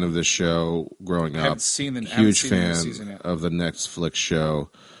 Huge fan of this show growing up. Huge fan of the Netflix show.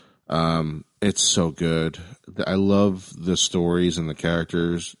 It's so good. I love the stories and the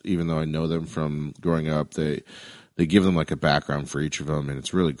characters, even though I know them from growing up. They give them like a background for each of them, and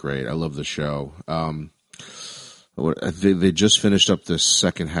it's really great. I love the show. They just finished up the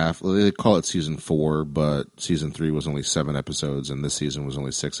second half. They call it season 4, but season 3 was only 7 episodes, and this season was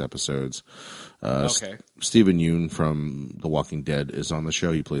only 6 episodes. Okay. Stephen Yeun from The Walking Dead is on the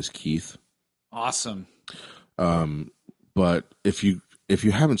show. He plays Keith. Awesome. But if you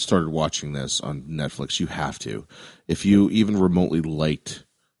haven't started watching this on Netflix, you have to. If you even remotely liked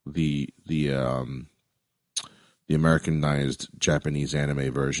the Americanized Japanese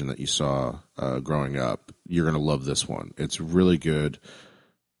anime version that you saw growing up, you're going to love this one. It's really good.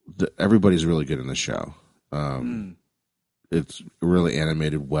 Everybody's really good in the show. It's really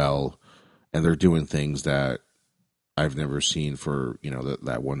animated well, and they're doing things that I've never seen for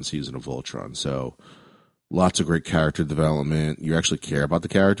that one season of Voltron. So lots of great character development. You actually care about the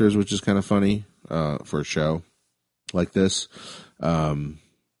characters, which is kind of funny for a show like this.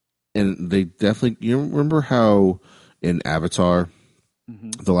 And they definitely, you remember how in Avatar,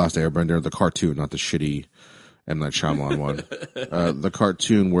 The Last Airbender, the cartoon, not the shitty M. Night Shyamalan one, the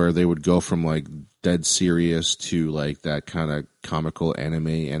cartoon where they would go from like dead serious to like that kind of comical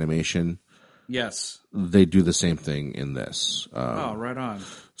animation. Yes. They do the same thing in this. Right on.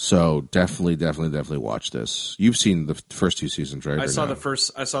 So definitely watch this. You've seen the first 2 seasons, right? I saw the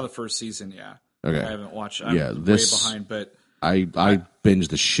first season, yeah. Okay. I haven't watched I'm way behind, but I binge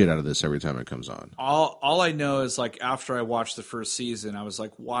the shit out of this every time it comes on. All I know is like after I watched the first season, I was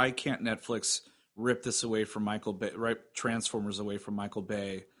like, why can't Netflix rip this away from Michael Bay, rip Transformers away from Michael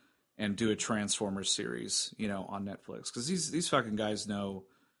Bay, and do a Transformers series, on Netflix? Because these fucking guys know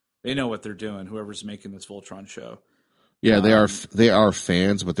what they're doing. Whoever's making this Voltron show. Yeah, they are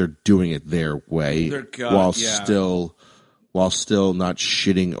fans, but they're doing it their way while still not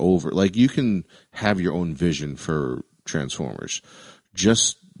shitting over. Like you can have your own vision for Transformers.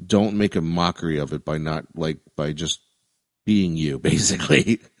 Just don't make a mockery of it by just being you,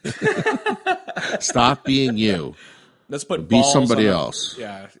 basically. Stop being you. Let's put be somebody else.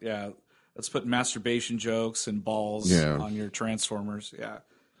 Yeah. Let's put masturbation jokes and balls on your Transformers. Yeah.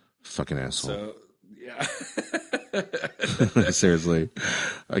 Fucking asshole. So yeah. Seriously.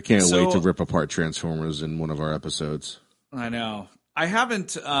 I can't wait to rip apart Transformers in one of our episodes. I know. I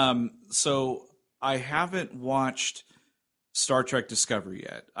haven't I haven't watched Star Trek Discovery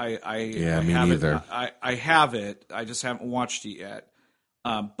yet. Me neither. I have it. I just haven't watched it yet.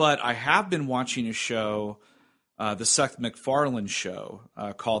 But I have been watching a show, the Seth MacFarlane show,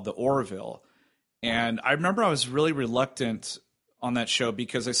 called The Orville. And I remember I was really reluctant on that show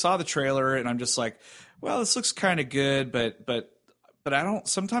because I saw the trailer and I'm just like, well, this looks kind of good, but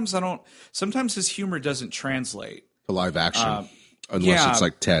sometimes his humor doesn't translate to live action unless it's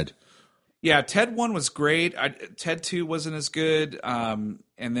like Ted. Yeah, Ted 1 was great. Ted 2 wasn't as good. And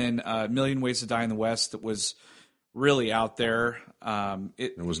then A Million Ways to Die in the West that was really out there.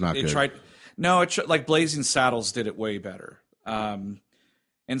 It was not good. Like Blazing Saddles did it way better. And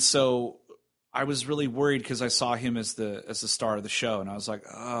so I was really worried because I saw him as the star of the show, and I was like,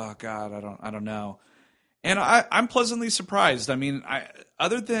 oh God, I don't know. And I'm pleasantly surprised. I mean,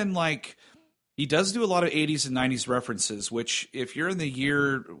 other than like. He does do a lot of 80s and 90s references, which if you're in the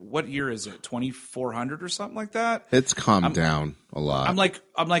year, what year is it? 2400 or something like that? It's calmed down a lot. I'm like,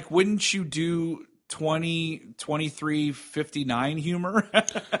 wouldn't you do 2359 humor?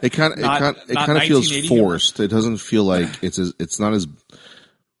 It kind of feels forced. Humor? It doesn't feel like it's not as,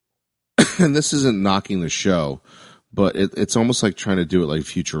 and this isn't knocking the show, but it's almost like trying to do it like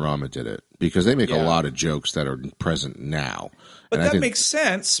Futurama did it, because they make a Yeah. lot of jokes that are present now. But And I that think, makes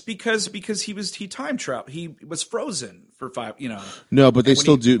sense because he time traveled. He was frozen for 5. no, but they when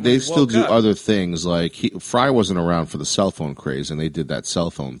still he- do. when They he still woke do up. other things. Like Fry wasn't around for the cell phone craze, and they did that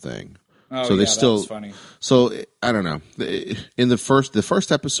cell phone thing. Oh, So they yeah, that still. was funny. So I don't know. In the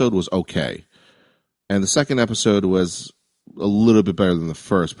first episode was okay, and the second episode was a little bit better than the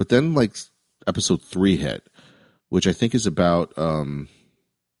first. But then like episode 3 hit, which I think is about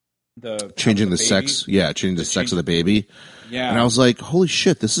changing the sex. Yeah, changing the sex of the baby. Yeah, And I was like, holy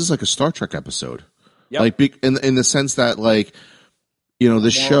shit, this is like a Star Trek episode. Yep. Like in the sense that like, you know,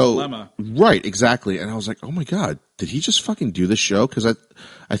 the show, dilemma. right? Exactly. And I was like, oh my god, did he just fucking do this show? Because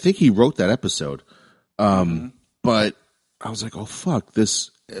I think he wrote that episode. But I was like, oh fuck, this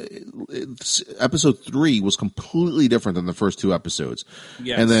episode 3 was completely different than the first 2 episodes.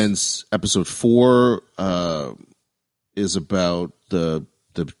 Yes. And then episode 4 is about the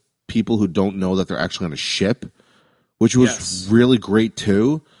people who don't know that they're actually on a ship, which was Yes. really great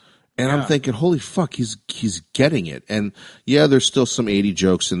too. And Yeah. I'm thinking, holy fuck, he's getting it. And yeah, there's still some 80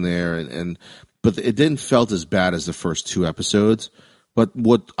 jokes in there, but it didn't felt as bad as the first 2 episodes. But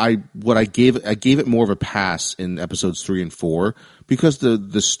what I gave it more of a pass in episodes 3 and 4 because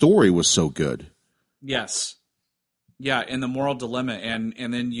the story was so good. Yes. Yeah, and the moral dilemma, and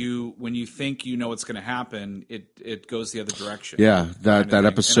then when you think you know what's going to happen, it goes the other direction. Yeah, that thing.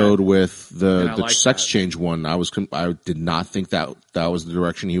 episode with the I like sex that. change one, I did not think that was the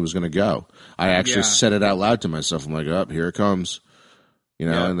direction he was going to go. I actually Yeah. said it out loud to myself. I'm like, "Oh, here it comes,"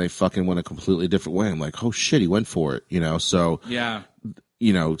 Yeah. and they fucking went a completely different way. I'm like, "Oh shit, he went for it," So Yeah.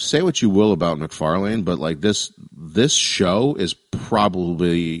 say what you will about McFarlane, but like this show is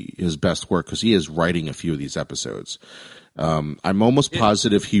probably his best work because he is writing a few of these episodes. I'm almost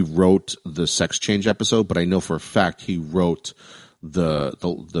positive he wrote the sex change episode, but I know for a fact he wrote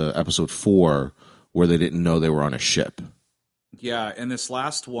the episode 4 where they didn't know they were on a ship. Yeah, and this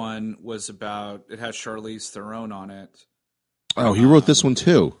last one was about, it has Charlize Theron on it. Oh, he wrote this one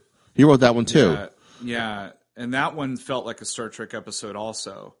too. He wrote that one too. Yeah, and that one felt like a Star Trek episode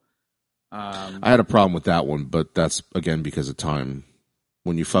also. I had a problem with that one, but that's again because of time.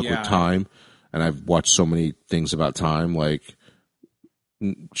 When you fuck with time, and I've watched so many things about time, like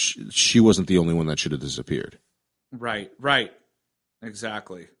she wasn't the only one that should have disappeared. Right,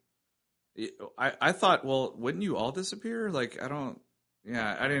 exactly. I thought, well, wouldn't you all disappear? Like, I didn't.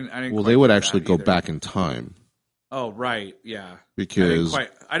 Well, quite they would get actually that go either. back in time Oh, right, yeah. because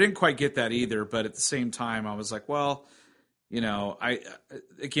I didn't quite get that either, but at the same time, I was like, well,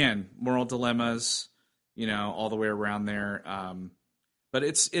 again, moral dilemmas, all the way around there. But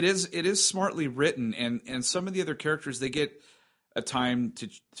it is smartly written, and some of the other characters, they get a time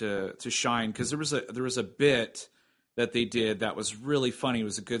to shine, because there was a bit that they did that was really funny. It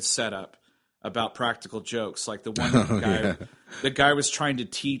was a good setup about practical jokes, like the one the guy was trying to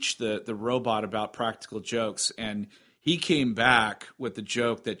teach the robot about practical jokes, and he came back with the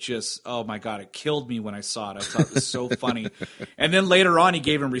joke that just, oh my God, it killed me when I saw it. I thought it was so funny. And then later on, he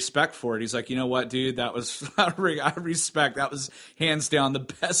gave him respect for it. He's like, you know what, dude, that was, I respect. That was hands down the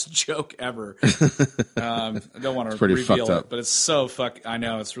best joke ever. I don't want to reveal it, but it's so I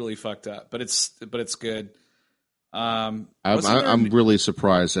know it's really fucked up, but it's good. I'm really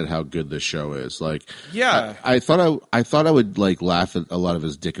surprised at how good this show is. Like, yeah, I thought I would like laugh at a lot of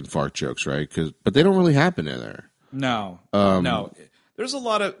his dick and fart jokes, right? But they don't really happen in there. No, no. There's a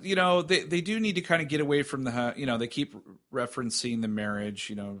lot of, they do need to kind of get away from they keep referencing the marriage,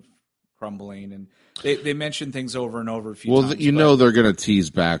 crumbling, and they mention things over and over a few times. Well, they're going to tease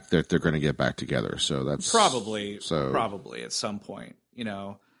back that they're going to get back together. So that's probably at some point,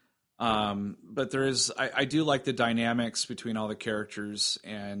 but there is, I do like the dynamics between all the characters,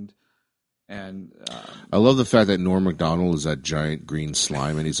 and I love the fact that Norm Macdonald is that giant green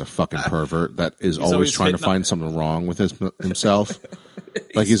slime, and he's a fucking pervert that is always trying to find something wrong with himself.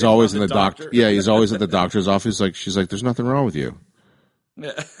 Like he's always in the doctor. Yeah, he's always at the doctor's office. Like she's like, "There's nothing wrong with you."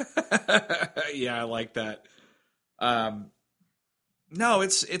 Yeah, I like that. No,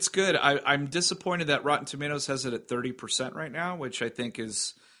 it's good. I'm disappointed that Rotten Tomatoes has it at 30% right now, which I think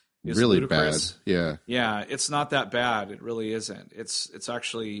is really ludicrous. bad. Yeah, it's not that bad. It really isn't. It's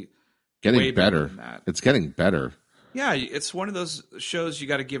actually getting way better. Than that. It's getting better. Yeah, it's one of those shows you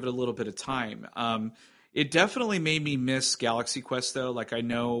got to give it a little bit of time. It definitely made me miss Galaxy Quest, though. Like, I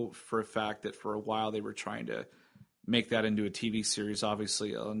know for a fact that for a while they were trying to make that into a TV series.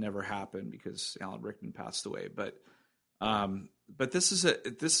 Obviously, it'll never happen because Alan Rickman passed away. But this is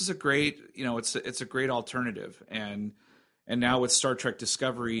a great, it's a great alternative. And now with Star Trek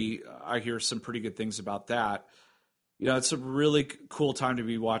Discovery, I hear some pretty good things about that. it's a really cool time to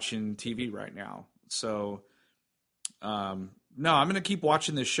be watching TV right now. So, no, I'm going to keep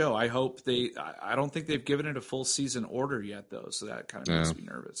watching this show. I hope I don't think they've given it a full season order yet, though. So that kind of makes me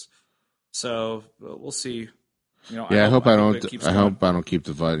nervous. So we'll see. I hope I don't keep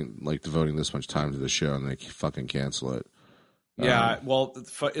devoting this much time to the show and they fucking cancel it. Yeah. Well,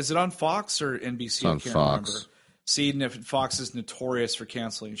 is it on Fox or NBC? It's on Fox. Remember. See, and Fox is notorious for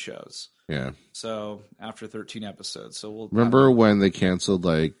canceling shows. Yeah. So after 13 episodes, so we'll remember when they canceled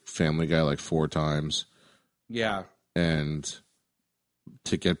like Family Guy like 4 times. Yeah. And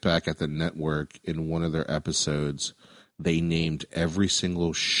to get back at the network, in one of their episodes, they named every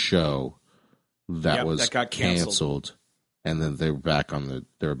single show that got canceled, and then they were back on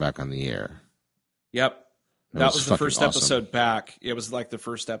the air. Yep. That was the first episode back. It was like the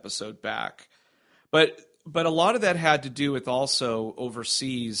first episode back. But a lot of that had to do with also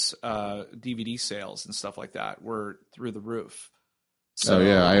overseas DVD sales and stuff like that were through the roof. So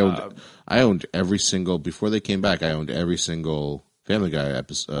I owned every single, before they came back, I owned every single Family Guy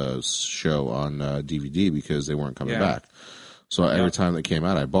show on DVD because they weren't coming back. So every time they came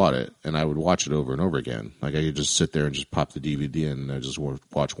out, I bought it, and I would watch it over and over again. Like I could just sit there and just pop the DVD in, and I just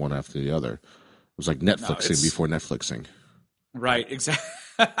watch one after the other. It was like Netflixing before Netflixing. Right, exactly.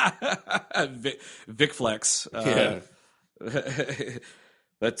 VicFlex.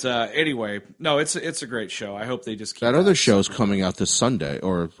 But anyway, no, it's a great show. I hope they just keep that other show's coming out this Sunday,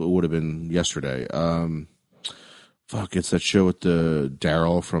 or it would have been yesterday. It's that show with the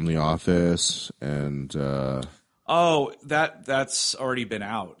Daryl from The Office and. That's already been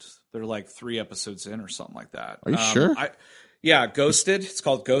out. They're like 3 episodes in or something like that. Are you sure? Ghosted. It's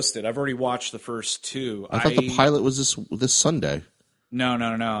called Ghosted. I've already watched the first 2. I thought the pilot was this Sunday. No.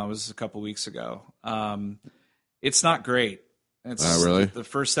 It was a couple weeks ago. It's not great. It's really? The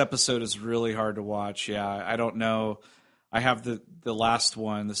first episode is really hard to watch. Yeah, I don't know. I have the last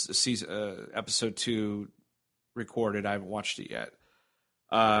one, this season, episode 2 recorded. I haven't watched it yet.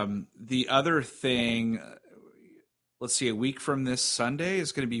 The other thing, let's see, a week from this Sunday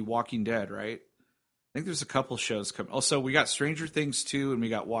is going to be Walking Dead, right? I think there's a couple shows coming. Also, we got Stranger Things 2 and we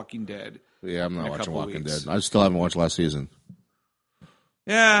got Walking Dead. Yeah, I'm not watching Walking Dead. I still haven't watched last season.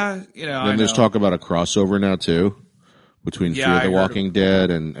 Yeah, Then there's talk about a crossover now too between Fear the Walking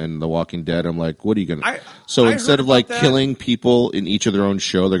Dead and The Walking Dead. I'm like, what are you gonna? So instead of like killing people in each of their own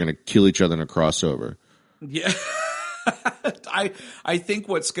show, they're gonna kill each other in a crossover. Yeah. I think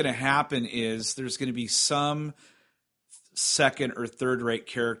what's going to happen is there's going to be some second or third rate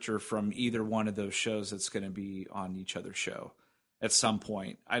character from either one of those shows that's going to be on each other's show at some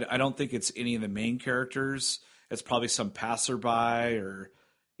point. I don't think it's any of the main characters. It's probably some passerby or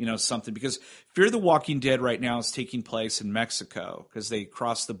something, because Fear the Walking Dead right now is taking place in Mexico because they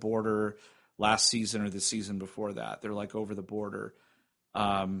crossed the border last season or the season before that. They're like over the border.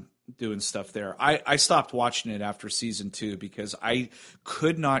 Doing stuff there. I stopped watching it after season 2 because I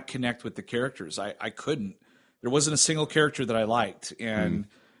could not connect with the characters. I couldn't. There wasn't a single character that I liked. And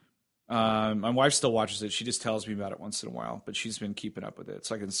my wife still watches it. She just tells me about it once in a while, but she's been keeping up with it.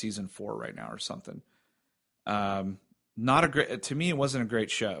 It's like in season 4 right now or something. Not a great, to me, it wasn't a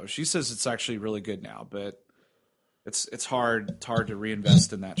great show. She says it's actually really good now, but it's hard to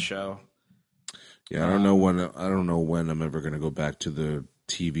reinvest in that show. Yeah, I don't know when I'm ever going to go back to the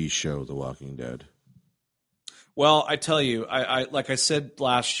TV show The Walking Dead. Well, I tell you, I like I said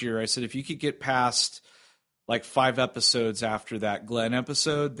last year, I said if you could get past like 5 episodes after that Glenn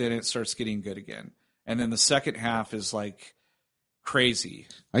episode, then it starts getting good again. And then the second half is like crazy.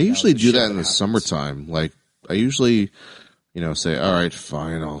 I usually do that in the summertime. Like I usually, say, all right,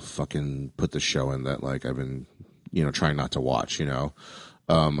 fine, I'll fucking put the show in that like I've been, trying not to watch,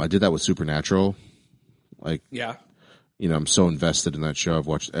 I did that with Supernatural. Like, yeah. I'm so invested in that show. I've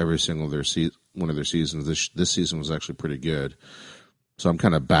watched every single one of their seasons. This season was actually pretty good, so I'm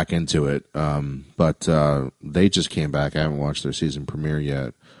kind of back into it. But they just came back. I haven't watched their season premiere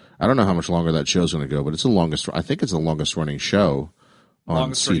yet. I don't know how much longer that show's going to go, but it's the longest. I think it's the longest running show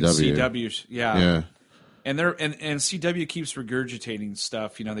on CW. Yeah. And CW keeps regurgitating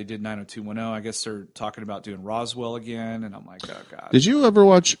stuff. They did 90210. I guess they're talking about doing Roswell again, and I'm like, oh god. Did you ever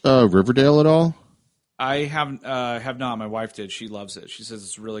watch Riverdale at all? I have not. My wife did. She loves it. She says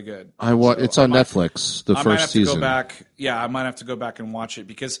it's really good. It's on Netflix. The first season. I might have to go back and watch it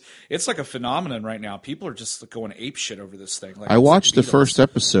because it's like a phenomenon right now. People are just going ape shit over this thing. Like, I watched the first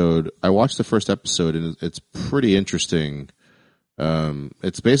episode. And it's pretty interesting.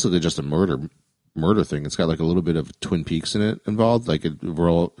 It's basically just a murder thing. It's got like a little bit of Twin Peaks in it involved. Like it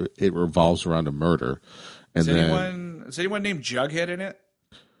revolves around a murder. And is anyone named Jughead in it?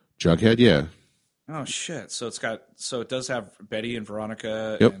 Jughead, yeah. Oh shit! So it does have Betty and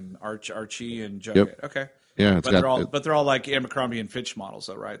Veronica Yep. and Archie and Jughead. Yep. Okay, Yeah, but they're all like Abercrombie and Fitch models,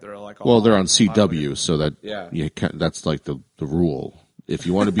 though, right? They're like all well, they're on CW, so that Yeah. that's like the rule. If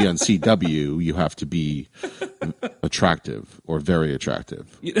you want to be on CW, you have to be attractive or very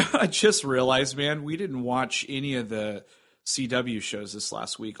attractive. You know, I just realized, man, we didn't watch any of the CW shows this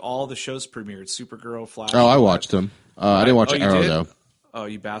last week. All the shows premiered: Supergirl, Flash. Oh, I watched them. I didn't watch you Arrow did? though. Oh,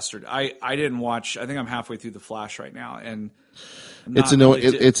 you bastard! I didn't watch. I think I'm halfway through the Flash right now, and It's annoying.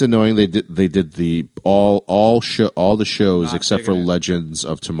 It's annoying. They did the all the shows Not except for digging it. Legends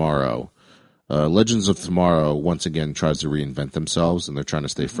of Tomorrow. Legends of Tomorrow once again tries to reinvent themselves, and they're trying to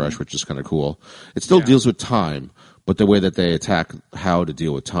stay fresh, which is kind of cool. It still deals with time, but the way that they attack how to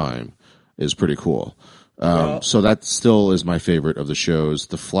deal with time is pretty cool. So that still is my favorite of the shows.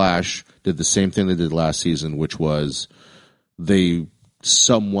 The Flash did the same thing they did last season, which was they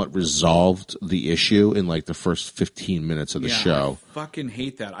somewhat resolved the issue in like the first 15 minutes of the show. I fucking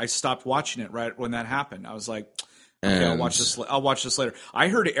hate that. I stopped watching it right when that happened. I was like, okay, I'll watch this later. I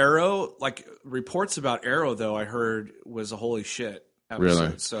heard Arrow, like reports about Arrow though, I heard was a holy shit episode.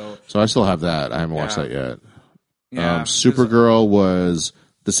 Really? So I still have that. I haven't watched that yet. yeah, Supergirl was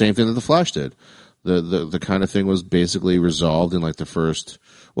the same thing that the Flash did. The kind of thing was basically resolved in like the first.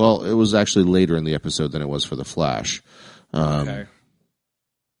 Well, it was actually later in the episode than it was for the Flash. okay.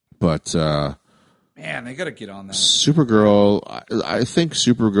 But Man, they got to get on that. Supergirl, I think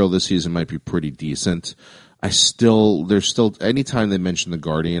Supergirl this season might be pretty decent. There's still anytime they mention the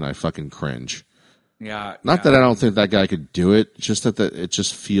Guardian, I fucking cringe. Yeah. Not that I don't think that guy could do it, just that it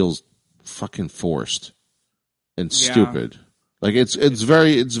just feels fucking forced and stupid. Like it's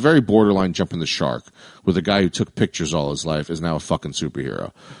very borderline jumping the shark with a guy who took pictures all his life is now a fucking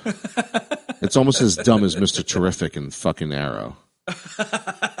superhero. It's almost as dumb as Mr. Terrific and fucking Arrow.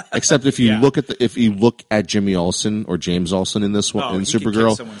 Except if you look at Jimmy Olsen or James Olsen in this one in he could kick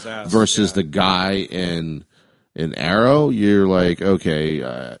Supergirl someone's ass. versus the guy in Arrow, you're like,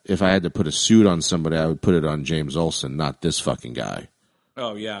 okay, if I had to put a suit on somebody, I would put it on James Olsen, not this fucking guy.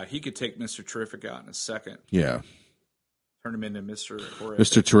 Oh yeah, he could take Mr. Terrific out in a second. Yeah. Turn him into Mr. Horrific.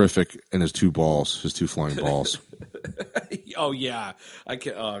 Mr. Terrific and his two flying balls. Oh yeah, I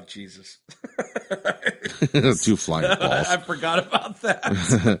can. Oh Jesus, Two flying balls. I forgot about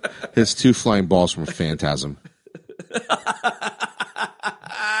that. His two flying balls from Phantasm.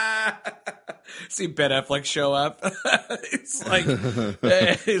 See Ben Affleck show up.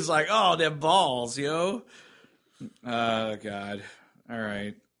 He's like, oh, them balls, yo. Oh God. All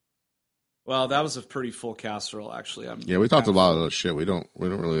right. Well, that was a pretty full casserole, actually. We talked a lot of those shit. We don't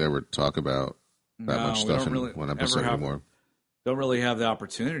really ever talk about that much stuff in one episode anymore. Don't really have the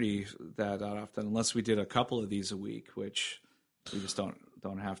opportunity that often, unless we did a couple of these a week, which we just don't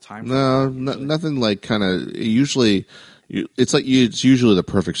have time for. No, nothing like kind of. Usually, it's usually the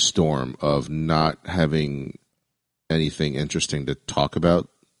perfect storm of not having anything interesting to talk about,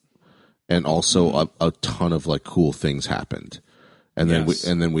 and also a ton of like cool things happened. And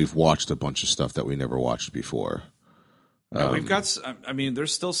then we've watched a bunch of stuff that we never watched before. We've got. I mean,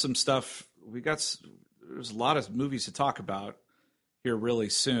 there's still some stuff. There's a lot of movies to talk about here really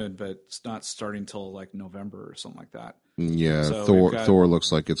soon, but it's not starting till like November or something like that. Yeah, So Thor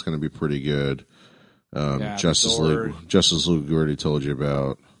looks like it's going to be pretty good. Justice League we already told you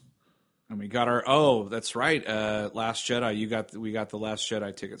about. And we got that's right. Last Jedi. We got the Last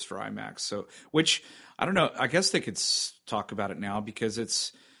Jedi tickets for IMAX. So, which I don't know. I guess they could talk about it now because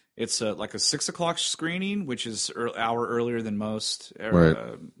it's like a 6:00 screening, which is an hour earlier than most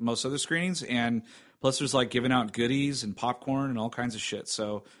other screenings, and plus there's like giving out goodies and popcorn and all kinds of shit.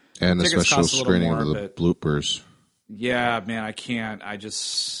 So, and a special screening of the bloopers. Yeah, man, I can't. I'm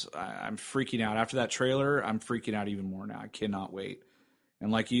freaking out after that trailer. I'm freaking out even more now. I cannot wait.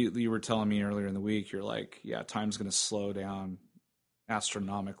 And like you were telling me earlier in the week, you're like, yeah, time's going to slow down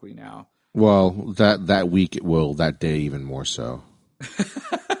astronomically now. Well, that week it will. That day even more so.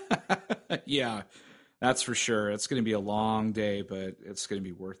 Yeah, that's for sure. It's going to be a long day, but it's going to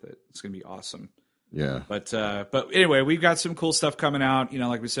be worth it. It's going to be awesome. Yeah. But anyway, we've got some cool stuff coming out. You know,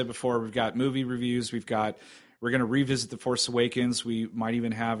 like we said before, we've got movie reviews. We're going to revisit The Force Awakens. We might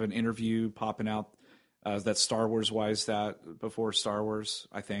even have an interview popping out that's Star Wars wise that before Star Wars,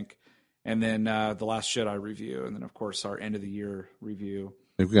 I think. And then The Last Jedi review. And then, of course, our end of the year review.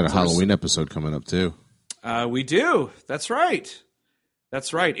 I think we got a Halloween episode coming up, too. We do. That's right.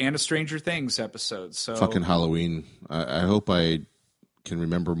 That's right. And a Stranger Things episode. So fucking Halloween. I hope I can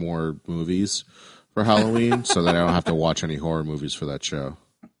remember more movies for Halloween so that I don't have to watch any horror movies for that show.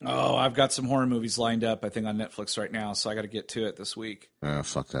 Oh, I've got some horror movies lined up, I think, on Netflix right now, so I got to get to it this week.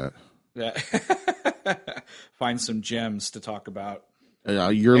 Fuck that. Yeah. Find some gems to talk about.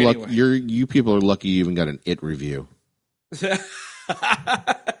 You're Anyway. lucky. You people are lucky you even got an It review.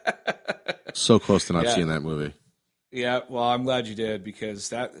 So close to not seeing that movie. Yeah, well, I'm glad you did because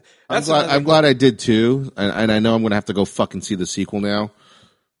that's I'm glad I did too, and I know I'm going to have to go fucking see the sequel now.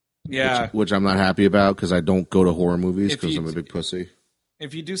 Yeah, which I'm not happy about because I don't go to horror movies because I'm a big pussy.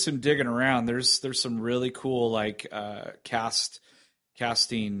 If you do some digging around, there's some really cool like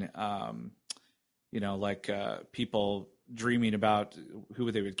casting, people dreaming about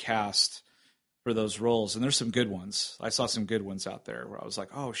who they would cast for those roles, and there's some good ones. I saw some good ones out there where I was like,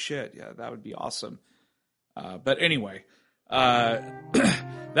 oh shit, yeah, that would be awesome. But anyway,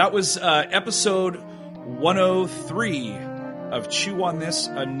 that was episode 103 of Chew on This,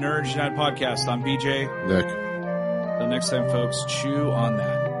 a Nerd United podcast. I'm BJ. Nick. Till next time, folks, chew on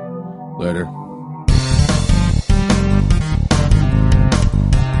that. Later.